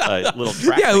little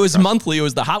track. Yeah, it thing was across- monthly. It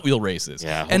was the Hot Wheel races.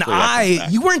 Yeah, and hopefully that comes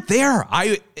back. you weren't there.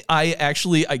 I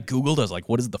actually Googled. I was like,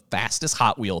 what is the fastest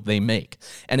Hot Wheel they make?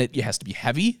 And it has to be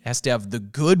heavy. It has to have the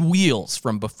good wheels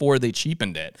from before they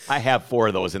cheapened it. I have 4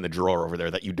 of those in the drawer over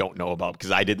there that you don't know about because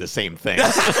I did the same thing.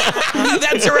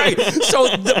 That's right.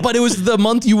 So, but it was the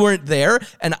month you weren't there,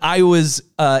 and I was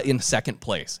in second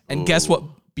place. And guess what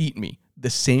beat me? The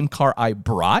same car I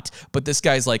brought, but this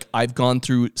guy's like, I've gone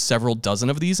through several dozen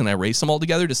of these, and I raced them all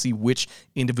together to see which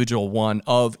individual one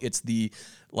of. It's the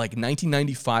like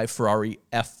 1995 Ferrari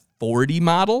F40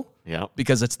 model,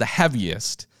 because it's the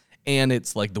heaviest. And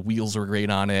it's like the wheels are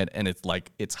great on it, and it's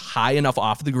like it's high enough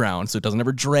off the ground so it doesn't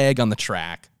ever drag on the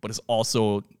track, but it's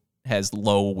also has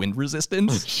low wind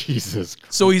resistance. Jesus.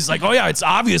 So he's like, oh yeah, it's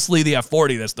obviously the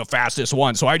F40 that's the fastest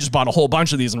one. So I just bought a whole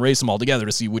bunch of these and raced them all together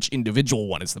to see which individual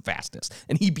one is the fastest.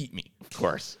 And he beat me. Of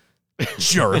course.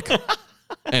 Jerk.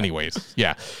 Anyways,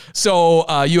 yeah. So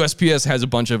USPS has a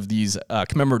bunch of these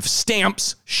commemorative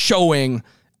stamps showing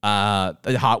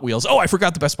the Hot Wheels. Oh, I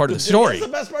forgot the best part of the story. That's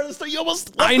the best part of the story. You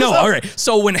almost I know. All right.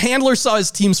 So when Handler saw his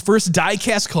team's first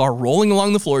die-cast car rolling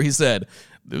along the floor, he said,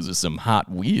 those are some Hot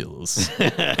Wheels.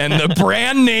 And the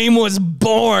brand name was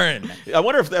born. I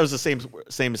wonder if that was the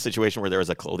same situation where there was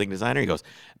a clothing designer. He goes,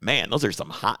 man, those are some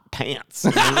hot pants.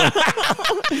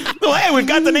 Well, hey, we've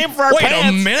got the name for our Wait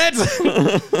pants. a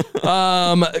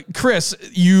minute. Chris,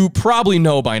 you probably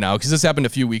know by now, because this happened a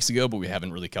few weeks ago, but we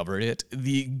haven't really covered it.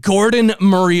 The Gordon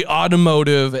Murray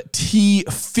Automotive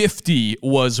T50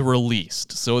 was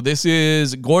released. So this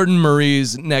is Gordon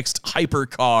Murray's next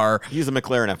hypercar. He's a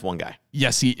McLaren F1 guy.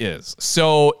 Yes, he is.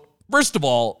 So, first of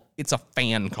all, it's a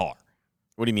fan car.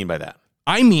 What do you mean by that?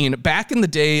 I mean, back in the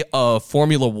day of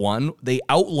Formula One, they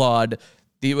outlawed,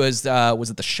 was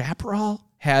it the Chaparral?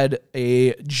 Had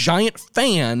a giant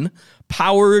fan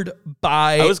powered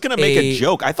by I was going to make a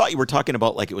joke. I thought you were talking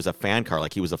about like it was a fan car,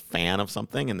 like he was a fan of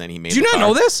something and then he made Do you the not car.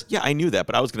 know this? Yeah, I knew that,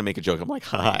 but I was going to make a joke. I'm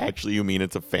like, actually, you mean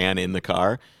it's a fan in the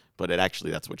car? But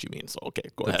that's what you mean. So, okay,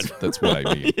 go ahead. That's what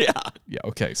I mean. Yeah. Yeah,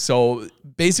 okay. So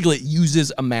basically it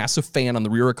uses a massive fan on the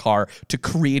rear of a car to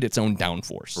create its own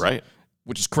downforce. Right.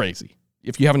 Which is crazy.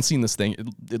 If you haven't seen this thing,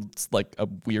 it's like a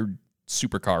weird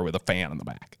supercar with a fan on the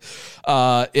back.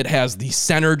 It has the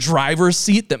center driver's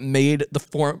seat that made the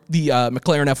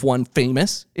McLaren F1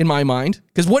 famous in my mind.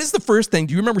 Because what is the first thing?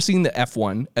 Do you remember seeing the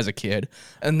F1 as a kid?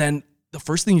 And then the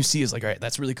first thing you see is like, all right,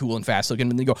 that's really cool and fast looking.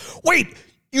 And then you go, wait,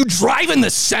 You drive in the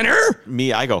center?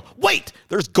 Me, I go, wait,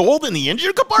 there's gold in the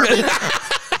engine compartment?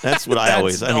 That's what I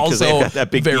always, because they've got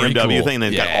that big BMW cool. thing,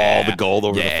 they've got all the gold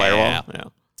over the firewall. Yeah.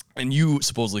 And you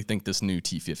supposedly think this new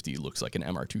T50 looks like an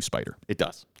MR2 Spider. It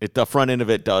does. The front end of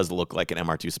it does look like an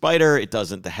MR2 Spider. It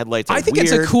doesn't. The headlights are I think weird.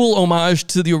 it's a cool homage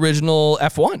to the original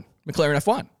F1, McLaren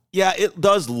F1. Yeah, it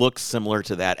does look similar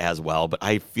to that as well, but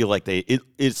I feel like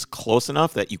it's close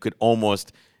enough that you could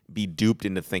almost be duped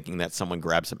into thinking that someone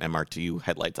grabbed some MR2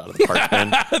 headlights out of the parts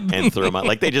bin and threw them out.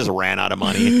 Like they just ran out of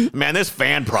money. Man, this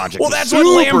fan project. Well, that's what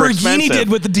Lamborghini did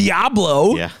with the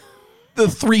Diablo. Yeah. The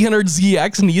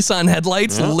 300ZX Nissan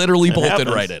headlights literally bolted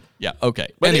right in. Yeah, okay.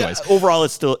 But anyways, overall,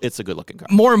 it's a good looking car.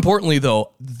 More importantly,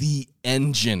 though, the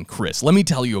engine, Chris. Let me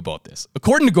tell you about this.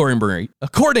 According to Gordon Murray,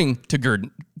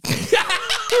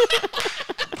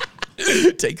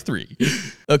 Take 3.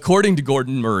 According to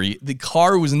Gordon Murray, the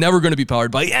car was never going to be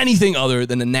powered by anything other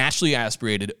than a naturally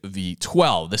aspirated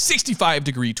V12. The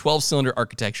 65-degree 12-cylinder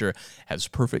architecture has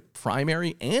perfect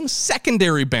primary and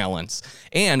secondary balance.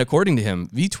 And according to him,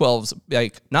 V12's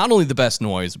like not only the best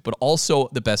noise, but also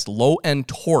the best low-end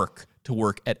torque to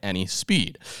work at any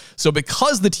speed. So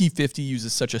because the T50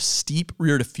 uses such a steep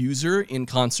rear diffuser in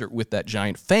concert with that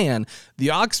giant fan,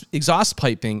 the exhaust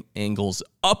piping angles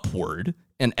upward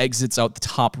and exits out the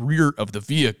top rear of the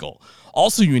vehicle.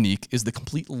 Also unique is the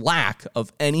complete lack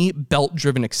of any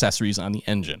belt-driven accessories on the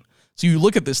engine. So you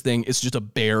look at this thing, it's just a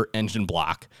bare engine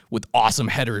block with awesome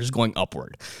headers going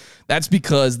upward. That's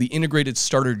because the integrated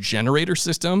starter generator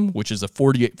system, which is a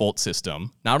 48-volt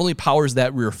system, not only powers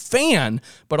that rear fan,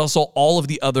 but also all of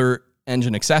the other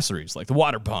engine accessories like the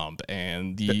water pump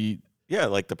and the... Yeah,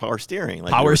 like the power steering.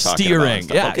 Like power steering.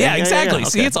 Yeah, okay. yeah, exactly. Yeah.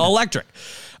 See, Okay. it's all electric.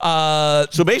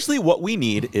 So basically what we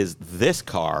need is this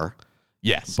car,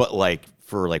 Yes. but like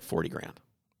for like 40 grand.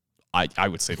 I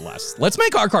would say less. Let's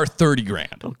make our car 30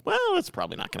 grand. Well, that's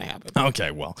probably not going to happen.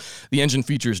 Okay, well, the engine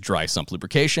features dry sump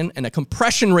lubrication and a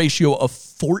compression ratio of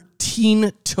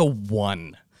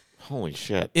 14-1. Holy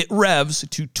shit. It revs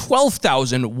to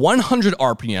 12,100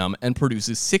 RPM and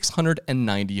produces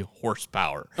 690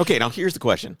 horsepower. Okay, now here's the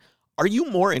question. Are you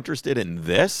more interested in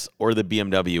this or the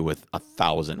BMW with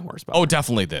 1,000 horsepower? Oh,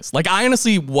 definitely this. Like, I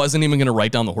honestly wasn't even going to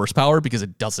write down the horsepower because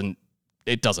it doesn't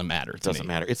matter. It doesn't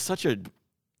matter.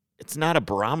 It's not a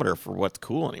barometer for what's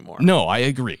cool anymore. No, I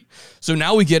agree. So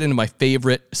now we get into my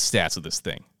favorite stats of this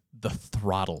thing, the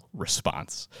throttle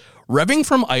response. Revving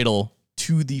from idle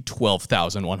to the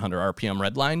 12,100 RPM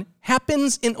red line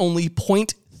happens in only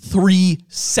 0.3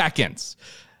 seconds.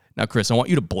 Now, Chris, I want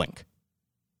you to blink.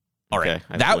 All right,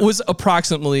 Okay, that was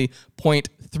approximately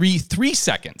 0.33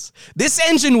 seconds. This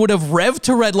engine would have revved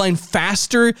to redline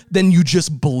faster than you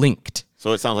just blinked.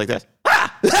 So it sounds like this.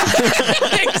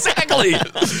 Exactly.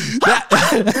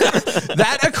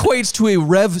 That equates to a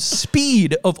rev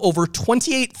speed of over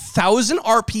 28,000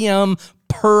 RPM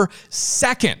per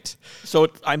second. So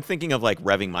I'm thinking of like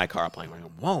revving my car up, like,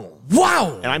 whoa.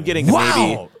 Wow. And I'm getting to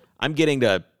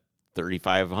to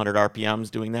 3,500 RPMs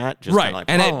doing that. Just Right. like,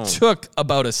 And whoa. it took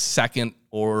about a second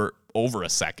or over a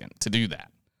second to do that.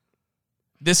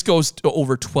 This goes to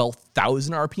over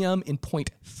 12,000 RPM in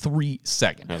 0.3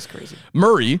 seconds. That's crazy.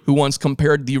 Murray, who once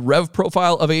compared the rev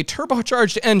profile of a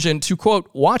turbocharged engine to, quote,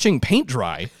 watching paint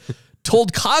dry,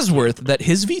 told Cosworth that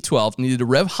his V12 needed to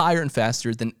rev higher and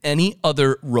faster than any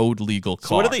other road legal car.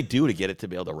 So what do they do to get it to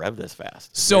be able to rev this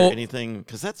fast? Is So- there anything,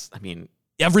 because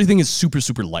Everything is super,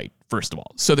 super light, first of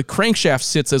all. So the crankshaft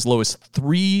sits as low as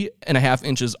 3.5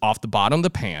 inches off the bottom of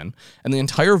the pan, and the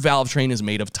entire valve train is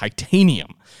made of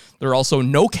titanium. There are also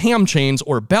no cam chains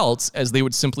or belts, as they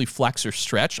would simply flex or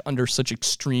stretch under such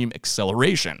extreme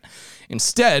acceleration.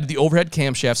 Instead, the overhead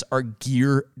camshafts are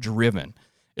gear-driven.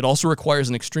 It also requires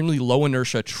an extremely low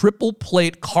inertia triple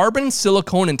plate carbon,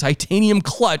 silicone, and titanium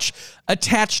clutch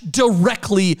attached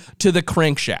directly to the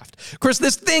crankshaft. Chris,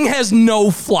 this thing has no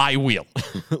flywheel.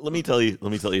 let me tell you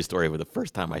a story of the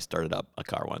first time I started up a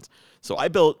car once. So I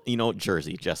built,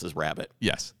 Jersey, Jess's Rabbit,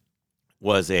 Yes.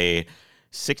 was a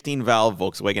 16 valve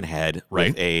Volkswagen head Right.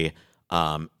 with a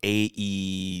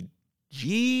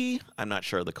AEG, I'm not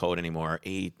sure of the code anymore,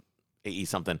 AE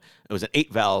something. It was an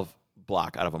 8 valve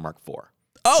block out of a Mark IV.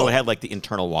 Oh. So it had like the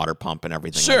internal water pump and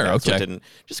everything. Sure, like that. So okay. it didn't,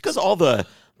 just because all the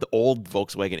old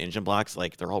Volkswagen engine blocks,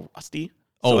 like they're all rusty.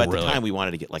 So at really? the time we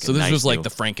wanted to get like So a this nice was like new- the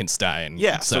Frankenstein.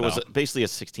 Yeah, so it was setup.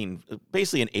 basically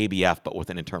basically an ABF, but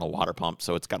with an internal water pump.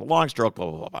 So it's got a long stroke, blah,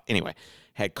 blah, blah, blah. Anyway,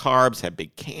 had carbs, had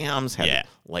big cams, had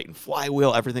light and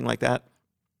flywheel, everything like that.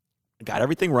 Got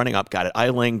everything running up, got it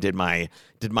idling, did my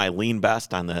lean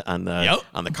best on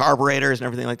the carburetors and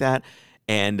everything like that.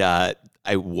 And I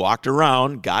walked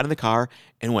around, got in the car,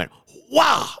 and went,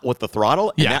 wow, with the throttle.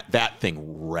 And Yeah. that thing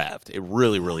revved. It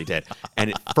really, really did.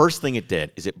 And first thing it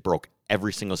did is it broke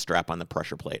every single strap on the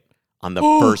pressure plate. On the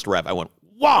first rev, I went,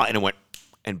 wow, and it went,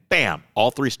 and bam,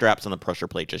 all 3 straps on the pressure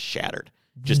plate just shattered.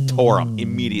 Just tore them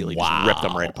immediately, just ripped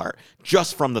them right apart.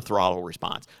 Just from the throttle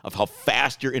response of how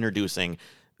fast you're introducing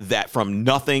that from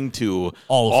nothing to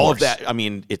all of that. I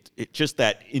mean, it just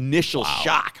that initial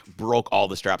shock broke all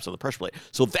the straps on the pressure plate.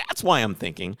 So that's why I'm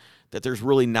thinking that there's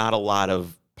really not a lot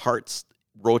of parts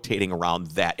rotating around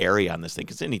that area on this thing,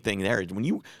 because anything there, when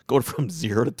you go from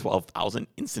 0 to 12,000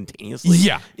 instantaneously,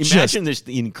 imagine just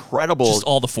the incredible, just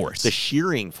all the force, the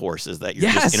shearing forces that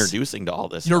you're just introducing to all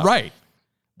this. You're stuff. right.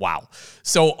 Wow.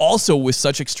 So also with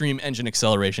such extreme engine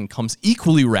acceleration comes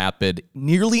equally rapid,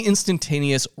 nearly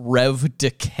instantaneous rev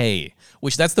decay,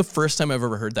 which that's the first time I've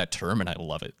ever heard that term, and I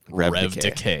love it. Rev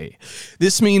decay.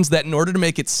 This means that in order to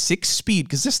make it 6-speed,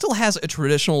 because this still has a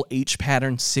traditional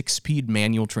H-pattern 6-speed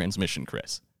manual transmission,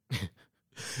 Chris.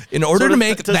 In order to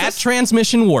make that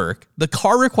transmission work, the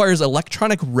car requires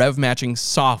electronic rev matching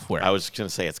software. I was going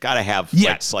to say, it's got to have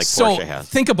like so Porsche has.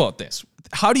 Think about this.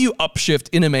 How do you upshift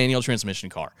in a manual transmission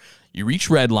car? You reach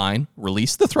red line,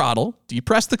 release the throttle,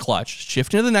 depress the clutch,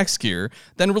 shift into the next gear,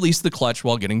 then release the clutch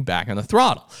while getting back on the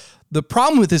throttle. The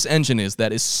problem with this engine is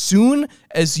that as soon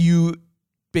as you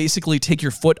basically take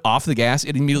your foot off the gas,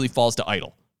 it immediately falls to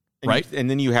idle. Right? And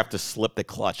then you have to slip the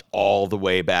clutch all the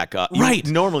way back up. Right.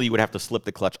 Normally, you would have to slip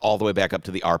the clutch all the way back up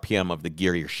to the RPM of the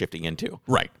gear you're shifting into.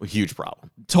 Right. A huge problem.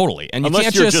 Totally. And Unless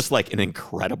you can't you're just like an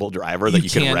incredible driver that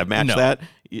you can rev match that.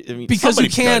 I mean, because you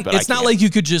can't. Could, it's not like you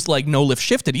could just like no lift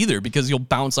shift it either, because you'll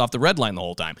bounce off the red line the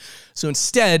whole time. So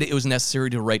instead, it was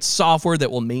necessary to write software that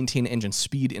will maintain engine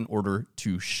speed in order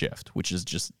to shift, which is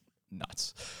just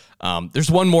nuts.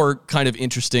 There's one more kind of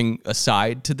interesting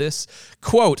aside to this.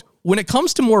 Quote, when it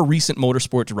comes to more recent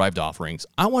motorsport-derived offerings,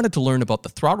 I wanted to learn about the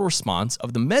throttle response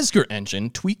of the Mezger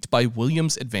engine tweaked by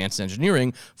Williams Advanced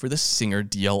Engineering for the Singer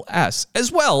DLS,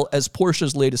 as well as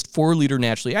Porsche's latest 4-liter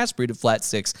naturally aspirated flat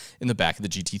 6 in the back of the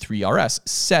GT3 RS,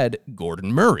 said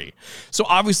Gordon Murray. So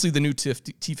obviously the new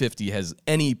T50 has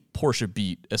any Porsche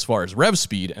beat as far as rev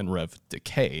speed and rev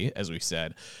decay, as we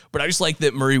said. But I just like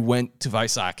that Murray went to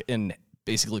Weissach and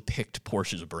basically picked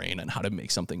Porsche's brain on how to make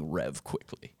something rev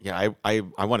quickly. Yeah, I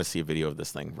want to see a video of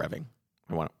this thing revving.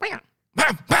 I want to.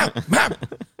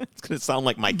 It's going to sound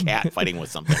like my cat fighting with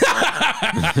something.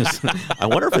 I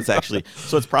wonder if it's actually.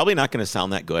 So it's probably not going to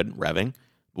sound that good revving.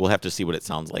 We'll have to see what it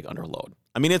sounds like under load.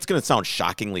 I mean, it's going to sound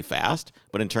shockingly fast,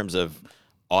 but in terms of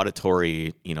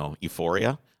auditory,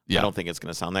 euphoria, I don't think it's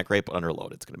going to sound that great. But under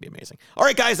load, it's going to be amazing. All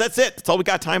right, guys, that's it. That's all we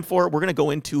got time for. We're going to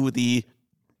go into the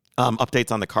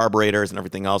updates on the carburetors and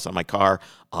everything else on my car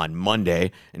on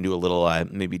Monday and do a little,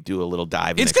 maybe do a little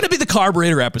dive. It's going to be the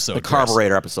carburetor episode. The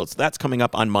carburetor episode. So that's coming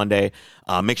up on Monday.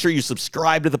 Make sure you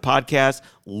subscribe to the podcast.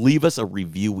 Leave us a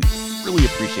review. We really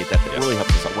appreciate that. That really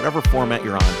helps us out. Whatever format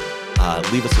you're on,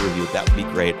 leave us a review. That would be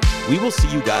great. We will see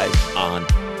you guys on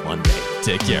Monday.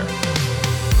 Take care.